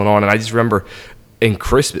things going on. And I just remember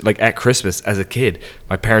at Christmas as a kid,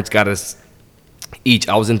 my parents got us each.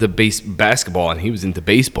 I was into basketball, and he was into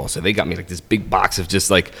baseball, so they got me like this big box of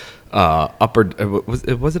just like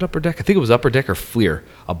was it Upper Deck? I think it was Upper Deck or Fleer,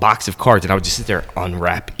 a box of cards, and I would just sit there,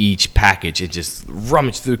 unwrap each package, and just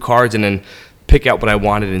rummage through the cards, and then pick out what I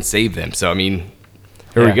wanted and save them. So I mean,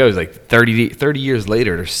 here we go. It's like 30 years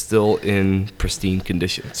later, they're still in pristine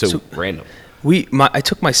condition. So random. I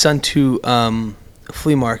took my son to a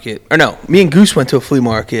flea market. Or no, me and Goose went to a flea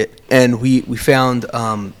market, and we found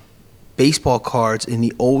baseball cards in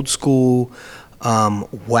the old school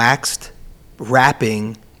waxed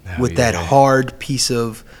wrapping with that hard piece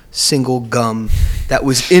of single gum that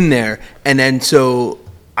was in there. And then so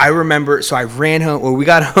I remember, so I ran home, or we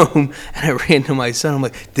got home, and I ran to my son. I'm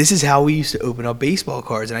like, this is how we used to open up baseball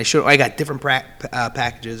cards. And I got different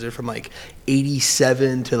packages. They're from like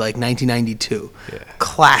 87 to like 1992. Yeah.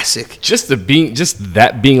 Classic. Just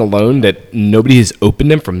that being alone, that nobody has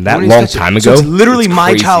opened them from that long time ago. So it's literally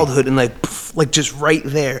my childhood, and like just right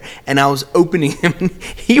there. And I was opening him.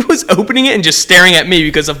 He was opening it and just staring at me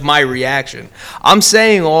because of my reaction. I'm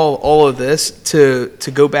saying all of this to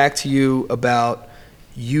go back to you about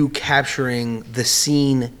you capturing the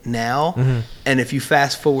scene now. Mm-hmm. And if you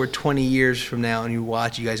fast forward 20 years from now and you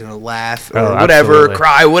watch, you guys are going to laugh or whatever, absolutely.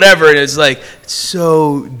 Cry, whatever. And it's like, it's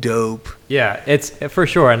so dope. Yeah, it's for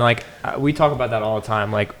sure. And like, we talk about that all the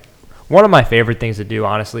time. Like, one of my favorite things to do,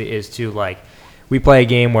 honestly, is to like, we play a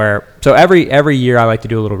game where, so every year I like to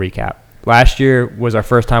do a little recap. Last year was our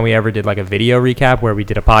first time we ever did like a video recap where we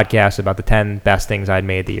did a podcast about the 10 best things I'd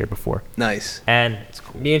made the year before. Nice. And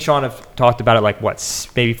me and Sean have talked about it like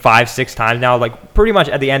maybe 5-6 times now. Like pretty much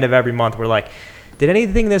at the end of every month, we're like, did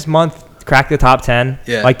anything this month crack the top 10?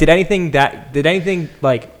 Yeah. Like did anything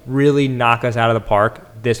like really knock us out of the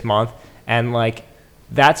park this month? And like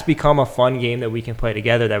that's become a fun game that we can play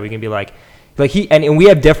together, that we can be like he and we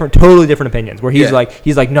have totally different opinions. Where he's like,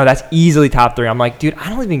 no, that's easily top 3. I'm like, dude,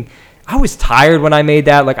 I was tired when I made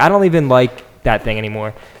that. Like, I don't even like that thing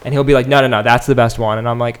anymore. And he'll be like, no, that's the best one. And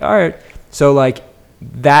I'm like, all right. So, like,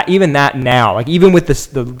 that now, like, even with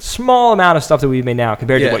the small amount of stuff that we've made now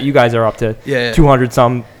compared to what you guys are up to,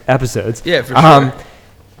 200-some episodes. Yeah, for sure.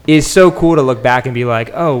 Is so cool to look back and be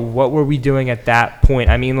like, oh, what were we doing at that point?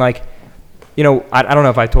 I mean, like, you know, I don't know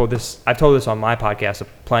if I've told this on my podcast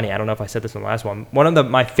plenty. I don't know if I said this in the last one. One of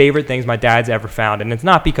my favorite things my dad's ever found, and it's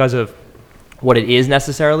not because of what it is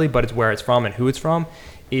necessarily, but it's where it's from and who it's from,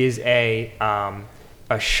 is a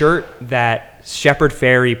shirt that Shepard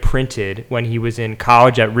Fairey printed when he was in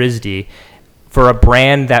college at RISD for a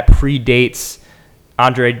brand that predates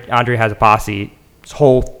Andre Has a Posse's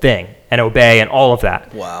whole thing and Obey and all of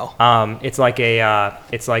that. Wow. It's like The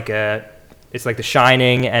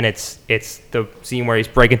Shining, and it's the scene where he's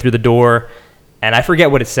breaking through the door, and I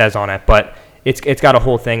forget what it says on it, but it's got a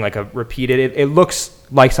whole thing like a repeated. It looks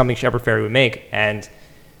like something Shepard Fairey would make, and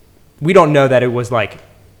we don't know that it was like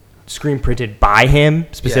screen printed by him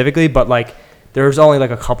specifically, but like there was only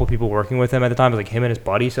like a couple people working with him at the time. It was like him and his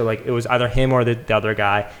buddy, so like it was either him or the other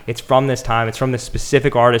guy. It's from this time. It's from this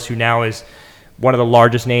specific artist who now is one of the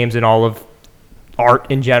largest names in all of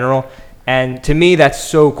art in general. And to me, that's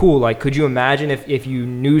so cool. Like, could you imagine if you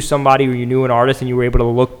knew somebody or you knew an artist and you were able to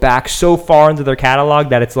look back so far into their catalog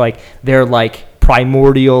that it's like they're like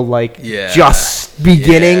primordial, like just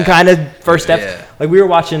beginning kind of first steps. Yeah. Like we were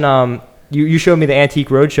watching, you showed me the Antique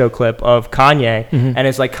Roadshow clip of Kanye, and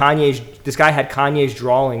it's like this guy had Kanye's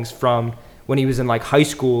drawings from when he was in like high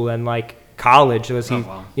school and like college. It was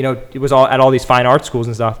it was all at all these fine art schools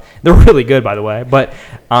and stuff. They're really good, by the way, but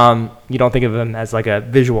you don't think of him as like a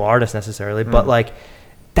visual artist necessarily, but like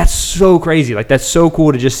that's so crazy. Like that's so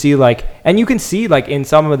cool to just see, like, and you can see like in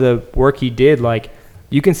some of the work he did, like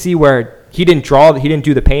you can see where he didn't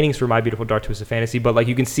do the paintings for My Beautiful Dark Twisted Fantasy, but like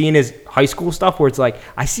you can see in his high school stuff where it's like,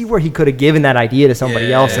 I see where he could have given that idea to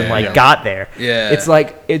somebody else and like got there. Yeah. It's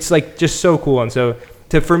like just so cool. And so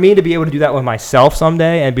for me to be able to do that with myself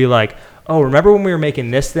someday and be like, oh, remember when we were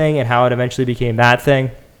making this thing and how it eventually became that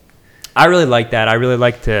thing? I really like that. I really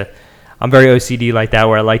like I'm very OCD like that,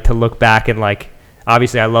 where I like to look back and like,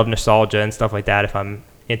 obviously I love nostalgia and stuff like that if I'm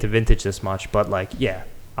into vintage this much, but like, yeah,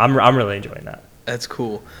 I'm really enjoying that. That's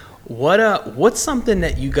cool. What's something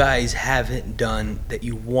that you guys haven't done that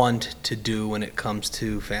you want to do when it comes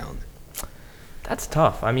to Found? That's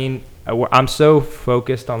tough. I mean, I'm so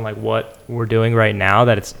focused on like what we're doing right now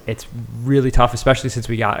that it's really tough, especially since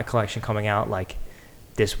we got a collection coming out like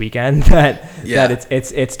this weekend that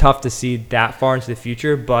it's tough to see that far into the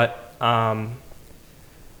future. But I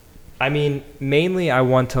mean, mainly I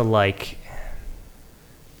want to like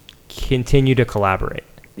continue to collaborate.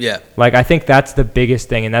 Yeah. Like I think that's the biggest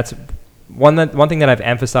thing, and that's one thing that I've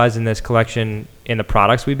emphasized in this collection in the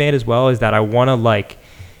products we made as well, is that I want to like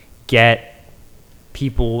get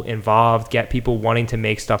people involved, get people wanting to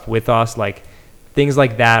make stuff with us. Like things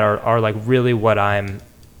like that are like really what I'm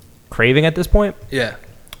craving at this point. Yeah.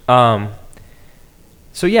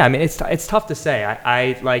 So yeah, I mean it's tough to say.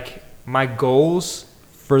 I like my goals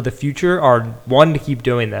for the future are 1, to keep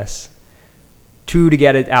doing this, 2, to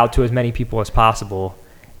get it out to as many people as possible,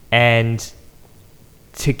 and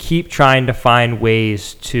to keep trying to find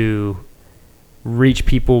ways to reach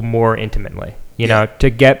people more intimately, you know, to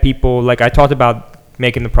get people, like I talked about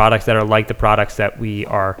making the products that are like the products that we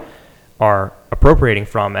are appropriating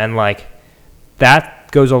from. And like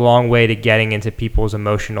that goes a long way to getting into people's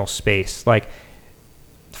emotional space. Like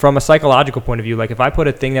from a psychological point of view, like if I put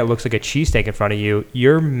a thing that looks like a cheesesteak in front of you,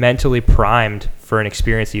 you're mentally primed for an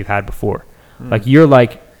experience that you've had before. Like you're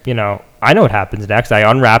like, you know, I know what happens next. I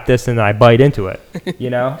unwrap this and then I bite into it,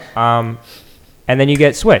 you know? And then you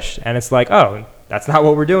get switched and it's like, oh, that's not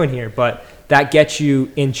what we're doing here. But that gets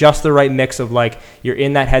you in just the right mix of like, you're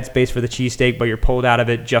in that headspace for the cheesesteak, but you're pulled out of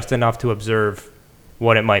it just enough to observe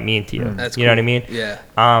what it might mean to you. That's you know what I mean? Yeah.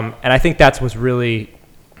 And I think that's what's really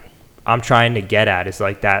I'm trying to get at, is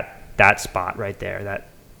like that spot right there,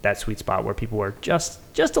 that sweet spot where people are just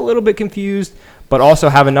a little bit confused, but also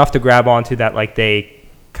have enough to grab onto that like they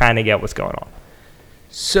kind of get what's going on.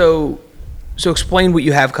 So explain what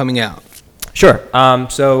you have coming out. Sure.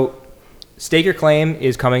 So Stake Your Claim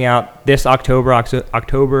is coming out this October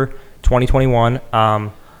 2021.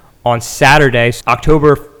 On Saturday,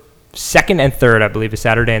 October 2nd and 3rd, I believe, is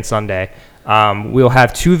Saturday and Sunday. We'll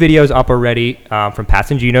have 2 videos up already from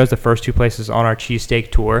Pat's and Gino's, the first 2 places on our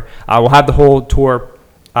cheesesteak tour. We'll have the whole tour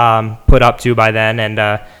put up too by then, and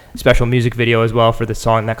a special music video as well for the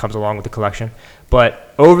song that comes along with the collection.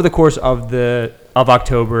 But over the course of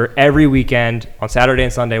October, every weekend on Saturday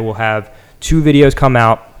and Sunday, we'll have 2 videos come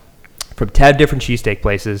out from 10 different cheesesteak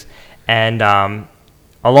places, and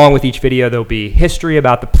along with each video, there'll be history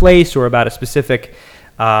about the place or about a specific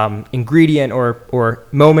ingredient or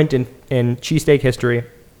moment in cheesesteak history,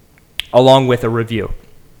 along with a review.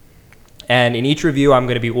 And in each review, I'm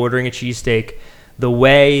going to be ordering a cheesesteak the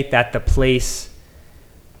way that the place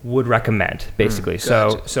would recommend, basically.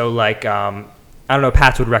 Gotcha. So like, I don't know,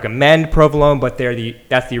 Pat's would recommend provolone, but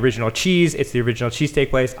that's the original cheese. It's the original cheesesteak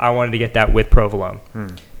place. I wanted to get that with provolone.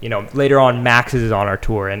 You know, later on, Max's is on our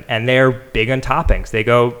tour, and they're big on toppings. They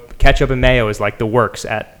go, ketchup and mayo is like the works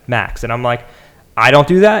at Max. And I'm like, I don't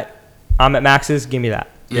do that. I'm at Max's. Give me that.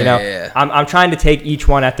 You know, I'm trying to take each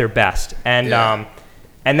one at their best, and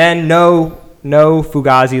then no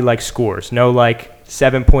Fugazi like scores, no like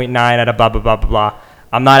 7.9 out of blah blah blah blah blah.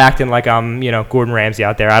 I'm not acting like I'm Gordon Ramsay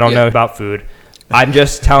out there. I don't know about food. I'm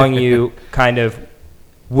just telling you kind of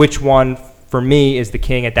which one for me is the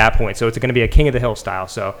king at that point. So it's going to be a King of the Hill style.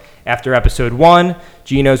 So after episode 1,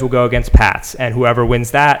 Gino's will go against Pat's, and whoever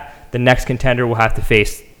wins that, the next contender will have to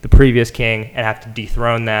face the previous king and have to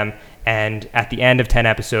dethrone them. And at the end of 10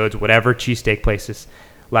 episodes, whatever cheesesteak place is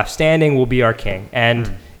left standing will be our king.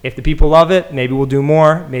 And if the people love it, maybe we'll do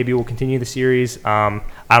more. Maybe we'll continue the series. I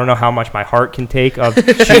don't know how much my heart can take of 2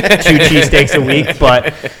 cheesesteaks a week,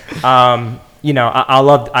 but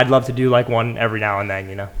I'd love to do like one every now and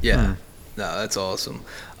then. Yeah. No, that's awesome.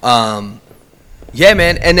 Yeah,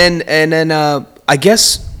 man. And then I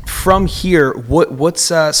guess from here, what's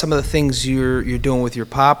some of the things you're doing with your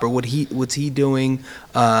pop, or what's he doing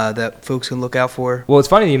that folks can look out for? Well, it's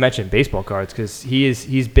funny that you mentioned baseball cards because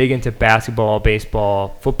he's big into basketball,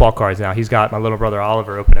 baseball, football cards now. He's got my little brother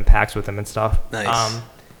Oliver opening packs with him and stuff. Nice.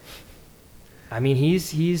 I mean,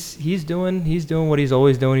 he's doing what he's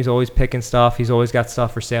always doing. He's always picking stuff. He's always got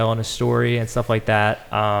stuff for sale on his story and stuff like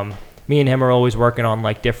that. Me and him are always working on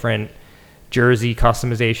like different jersey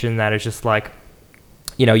customization that is just like,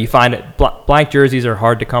 you know, you find it blank jerseys are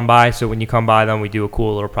hard to come by. So when you come by them, we do a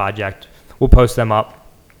cool little project. We'll post them up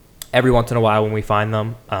every once in a while when we find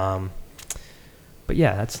them. But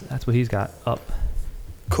yeah, that's what he's got up.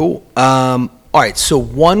 Cool. All right. So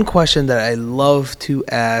one question that I love to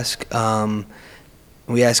ask,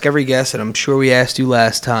 we ask every guest, and I'm sure we asked you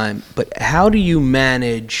last time, but how do you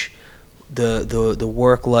manage the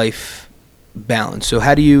work-life balance? So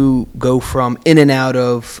how do you go from in and out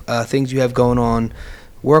of things you have going on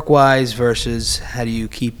work-wise versus how do you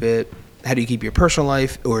keep your personal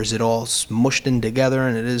life, or is it all smushed in together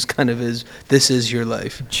and it is kind of this is your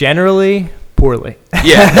life? Generally, poorly.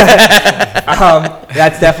 Yeah.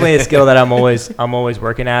 That's definitely a skill that I'm always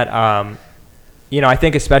working at. You know, I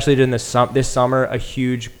think especially during this summer, a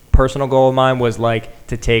huge personal goal of mine was like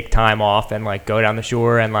to take time off and like go down the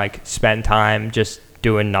shore and like spend time just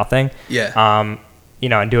doing nothing. Yeah. You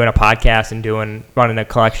know, and doing a podcast and running a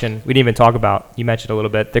collection. We didn't even talk about, you mentioned a little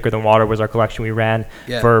bit, Thicker Than Water was our collection we ran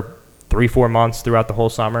for 3-4 months throughout the whole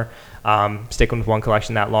summer. Sticking with one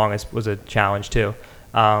collection that long was a challenge too.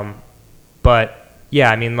 But yeah,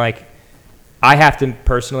 I mean, like I have to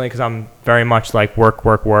personally, because I'm very much like work.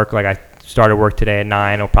 Like I started work today at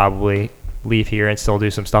 9. I'll probably leave here and still do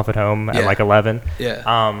some stuff at home at like 11.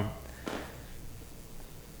 Yeah.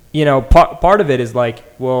 You know, part of it is like,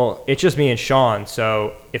 well, it's just me and Sean.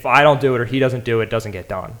 So if I don't do it or he doesn't do it, it doesn't get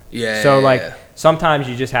done. Yeah. So like sometimes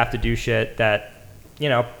you just have to do shit that, you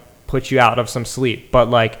know, puts you out of some sleep. But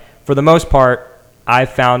like for the most part,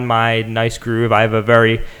 I've found my nice groove. I have a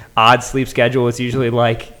very odd sleep schedule. It's usually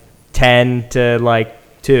like 10 to like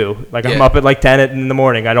 2. Like I'm up at like 10 in the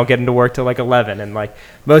morning. I don't get into work till like 11. And like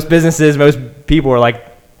most people are like,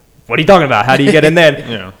 what are you talking about? How do you get in there?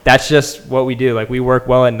 Yeah. That's just what we do. Like we work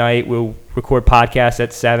well at night. We'll record podcasts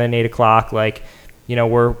at 7, 8 o'clock. Like, you know,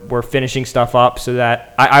 we're finishing stuff up so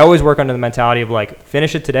that I always work under the mentality of like,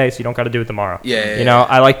 finish it today so you don't got to do it tomorrow. You know,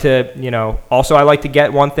 I like to, you know, also I like to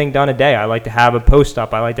get one thing done a day. I like to have a post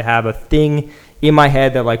up. I like to have a thing in my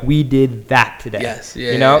head that like we did that today. Yes.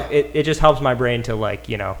 You know, it just helps my brain to like,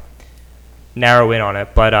 you know, narrow in on it.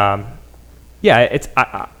 But yeah,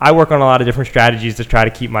 I work on a lot of different strategies to try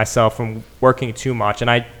to keep myself from working too much,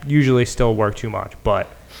 and I usually still work too much, but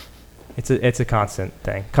it's a constant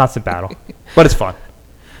thing, constant battle, but it's fun.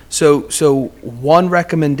 So one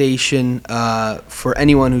recommendation for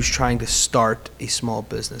anyone who's trying to start a small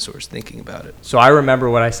business or is thinking about it. So I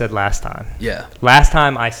remember what I said last time. Yeah. Last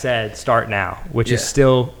time I said start now, which is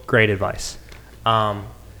still great advice.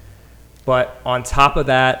 But on top of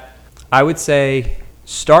that, I would say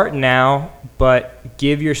start now, but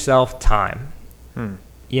give yourself time.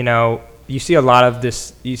 You know, you see a lot of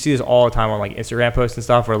this. You see this all the time on like Instagram posts and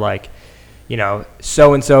stuff, where like, you know,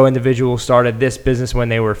 so-and-so individual started this business when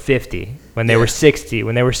they were 50, when they were 60,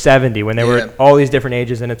 when they were 70, when they were all these different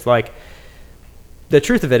ages. And it's like, the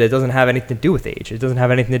truth of it doesn't have anything to do with age. It doesn't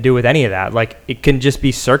have anything to do with any of that. Like, it can just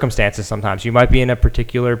be circumstances sometimes. You might be in a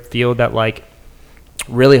particular field that, like,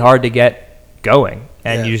 really hard to get going.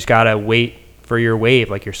 And you just got to wait for your wave,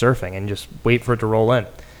 like you're surfing, and just wait for it to roll in.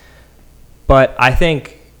 But I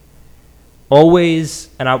think always,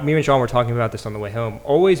 and me and Sean were talking about this on the way home,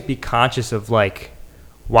 always be conscious of like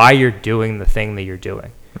why you're doing the thing that you're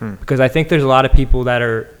doing. Because I think there's a lot of people that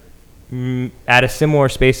are at a similar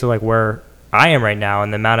space to like where I am right now,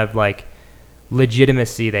 and the amount of like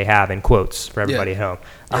legitimacy they have, in quotes for everybody at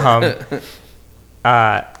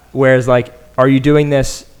home. Whereas like, are you doing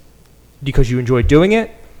this because you enjoy doing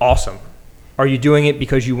it? Awesome. Are you doing it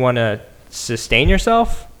because you want to sustain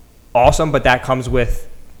yourself? Awesome, but that comes with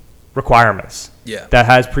requirements. That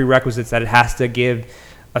has prerequisites, that it has to give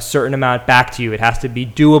a certain amount back to you. It has to be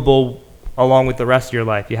doable along with the rest of your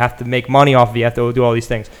life. You have to make money off of it. You have to do all these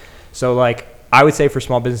things. So like, I would say for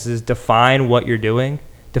small businesses, define what you're doing,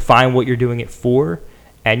 define what you're doing it for,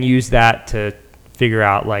 and use that to figure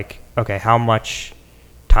out like, okay, how much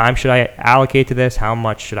time should I allocate to this? How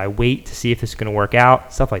much should I wait to see if this is going to work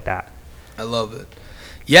out? Stuff like that. I love it.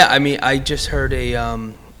 Yeah, I mean, I just heard I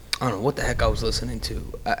don't know what the heck I was listening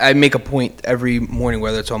to. I make a point every morning,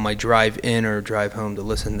 whether it's on my drive in or drive home, to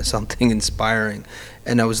listen to something inspiring.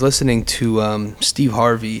 And I was listening to Steve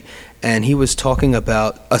Harvey, and he was talking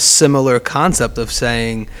about a similar concept of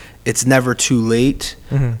saying it's never too late.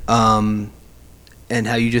 And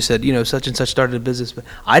how you just said, such and such started a business. But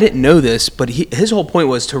I didn't know this, but his whole point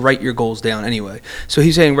was to write your goals down anyway. So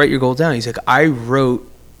he's saying, write your goals down. He's like, I wrote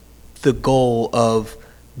the goal of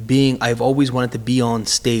I've always wanted to be on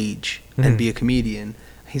stage and be a comedian.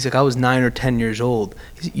 He's like, I was 9 or 10 years old.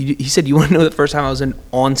 He said, you want to know the first time I was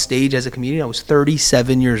on stage as a comedian? I was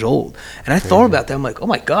 37 years old. And I thought about that. I'm like, oh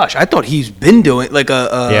my gosh, I thought he's been doing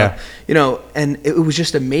and it was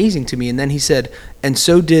just amazing to me. And then he said, and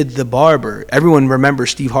so did the barber. Everyone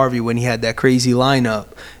remembers Steve Harvey when he had that crazy lineup.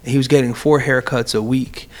 He was getting 4 haircuts a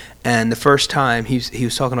week. And the first time, he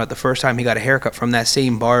was talking about the first time he got a haircut from that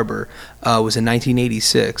same barber was in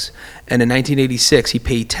 1986. And in 1986, he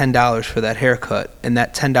paid $10 for that haircut. And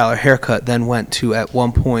that $10 haircut then went to, at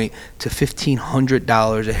one point, to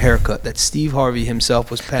 $1,500 a haircut that Steve Harvey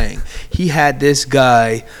himself was paying. He had this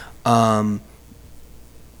guy,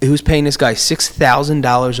 he was paying this guy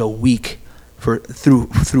 $6,000 a week through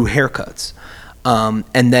haircuts.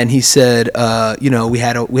 And then he said, we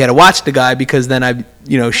had to watch the guy because then I,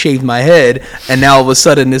 shaved my head, and now all of a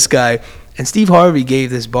sudden this guy, and Steve Harvey gave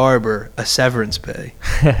this barber a severance pay.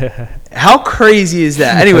 How crazy is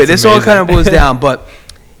that? Anyway, this all kind of boils down, but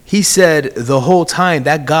he said the whole time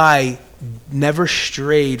that guy never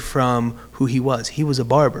strayed from who he was. He was a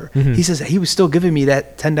barber. He says that he was still giving me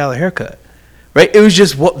that $10 haircut. Right, it was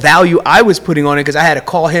just what value I was putting on it because I had to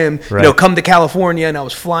call him, come to California, and I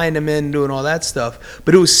was flying him in, doing all that stuff.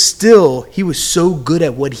 But it was still, he was so good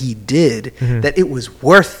at what he did that it was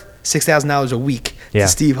worth $6,000 a week to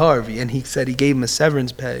Steve Harvey. And he said he gave him a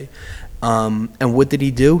severance pay. And what did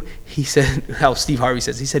he do? He said, how Steve Harvey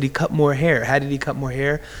says, he said he cut more hair. How did he cut more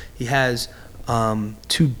hair? He has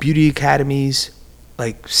 2 beauty academies,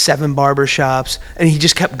 like 7 barber shops, and he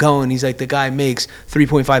just kept going. He's like, the guy makes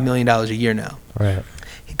 $3.5 million a year now. Right.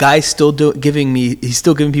 Guy's still giving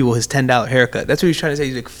people his $10 haircut. That's what he's trying to say.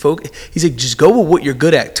 He's like, he's like, just go with what you're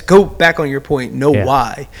good at. To go back on your point, know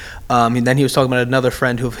why. And then he was talking about another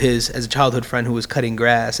friend of his, as a childhood friend, who was cutting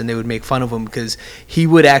grass, and they would make fun of him because he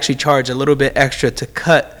would actually charge a little bit extra to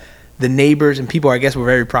cut the neighbors and people, I guess, were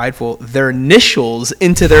very prideful, their initials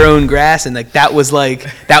into their own grass, and that was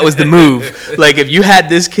the move. Like, if you had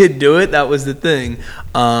this kid do it, that was the thing.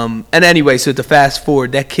 And anyway, so to fast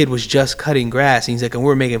forward, that kid was just cutting grass, and he's like, and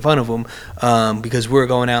we're making fun of him because we're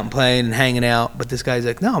going out and playing and hanging out, but this guy's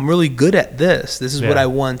like, no, I'm really good at this. This is what I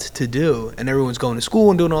want to do. And everyone's going to school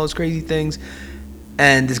and doing all those crazy things.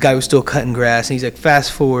 And this guy was still cutting grass. And he's like,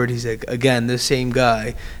 fast forward, he's like, again, this same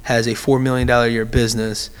guy has a $4 million a year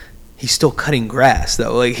business. He's still cutting grass,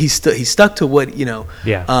 though. Like, he's stuck to what,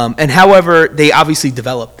 and however, they obviously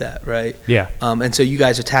developed that, right? Yeah. And so you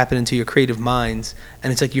guys are tapping into your creative minds,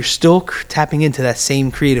 and it's like you're still tapping into that same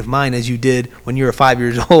creative mind as you did when you were 5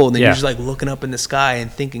 years old, and you're just like looking up in the sky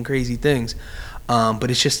and thinking crazy things. But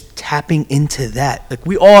it's just tapping into that. Like,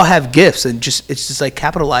 we all have gifts, and it's just like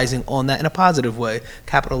capitalizing on that in a positive way,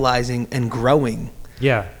 capitalizing and growing.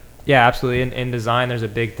 Yeah. Yeah, absolutely. In design, there's a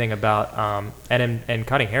big thing about, and in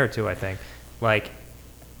cutting hair too, I think. Like,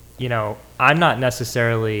 I'm not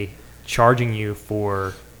necessarily charging you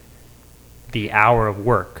for the hour of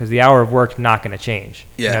work, because the hour of work's not going to change.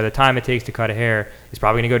 Yeah. The time it takes to cut a hair is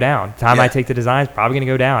probably going to go down. The time I take to design is probably going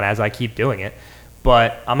to go down as I keep doing it.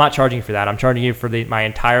 But I'm not charging you for that. I'm charging you for my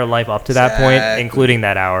entire life up to that point, including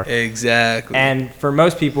that hour. Exactly. And for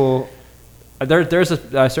most people, there's a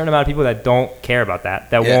certain amount of people that don't care about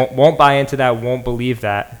that won't buy into that, won't believe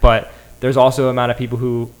that. But there's also an amount of people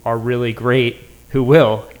who are really great who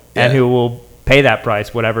will, and who will pay that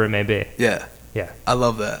price, whatever it may be. Yeah. Yeah. I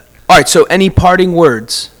love that. All right, so any parting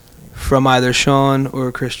words from either Sean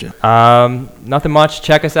or Christian? Nothing much.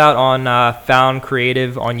 Check us out on Found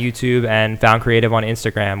Creative on YouTube and Found Creative on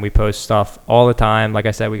Instagram. We post stuff all the time. Like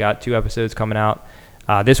I said, we got 2 episodes coming out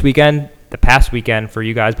this weekend, the past weekend for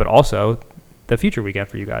you guys, but also the future weekend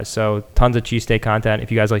for you guys. So tons of cheesesteak content. If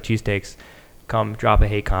you guys like cheesesteaks, come drop a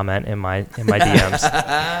hate comment in my DMs.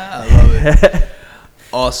 I love it.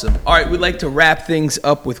 Awesome. All right, we'd like to wrap things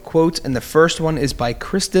up with quotes, and the first one is by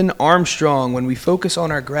Kristen Armstrong. When we focus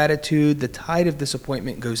on our gratitude, the tide of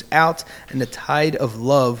disappointment goes out and the tide of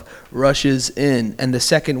love rushes in. And the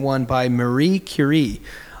second one by Marie Curie.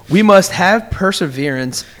 We must have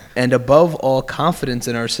perseverance and above all confidence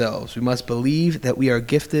in ourselves. We must believe that we are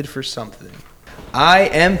gifted for something. I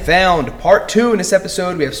Am Found, Part 2. In this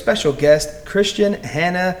episode, we have special guests Christian,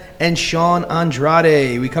 Hannah, and Sean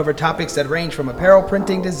Andrade. We cover topics that range from apparel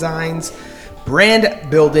printing designs, brand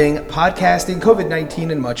building, podcasting,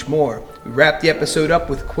 COVID-19, and much more. We wrap the episode up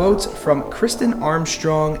with quotes from Kristen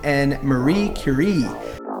Armstrong and Marie Curie.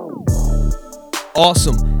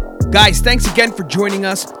 Awesome. Guys, thanks again for joining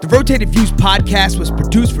us. The Rotated Views podcast was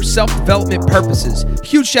produced for self-development purposes.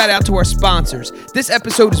 Huge shout out to our sponsors. This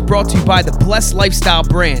episode is brought to you by the Blessed Lifestyle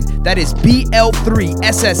brand. That is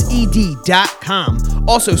BL3SSED.com.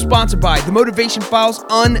 Also sponsored by The Motivation Files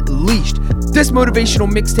Unleashed. This motivational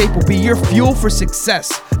mixtape will be your fuel for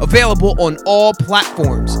success. Available on all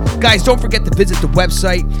platforms. Guys, don't forget to visit the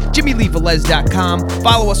website, JimmyLeeVelez.com.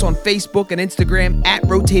 Follow us on Facebook and Instagram at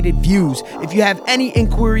Rotated Views. If you have any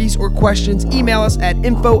inquiries or questions, email us at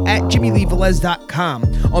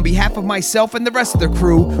info@JimmyLeeVelez.com. On behalf of myself and the rest of the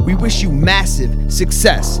crew, we wish you massive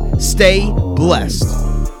success. Stay blessed.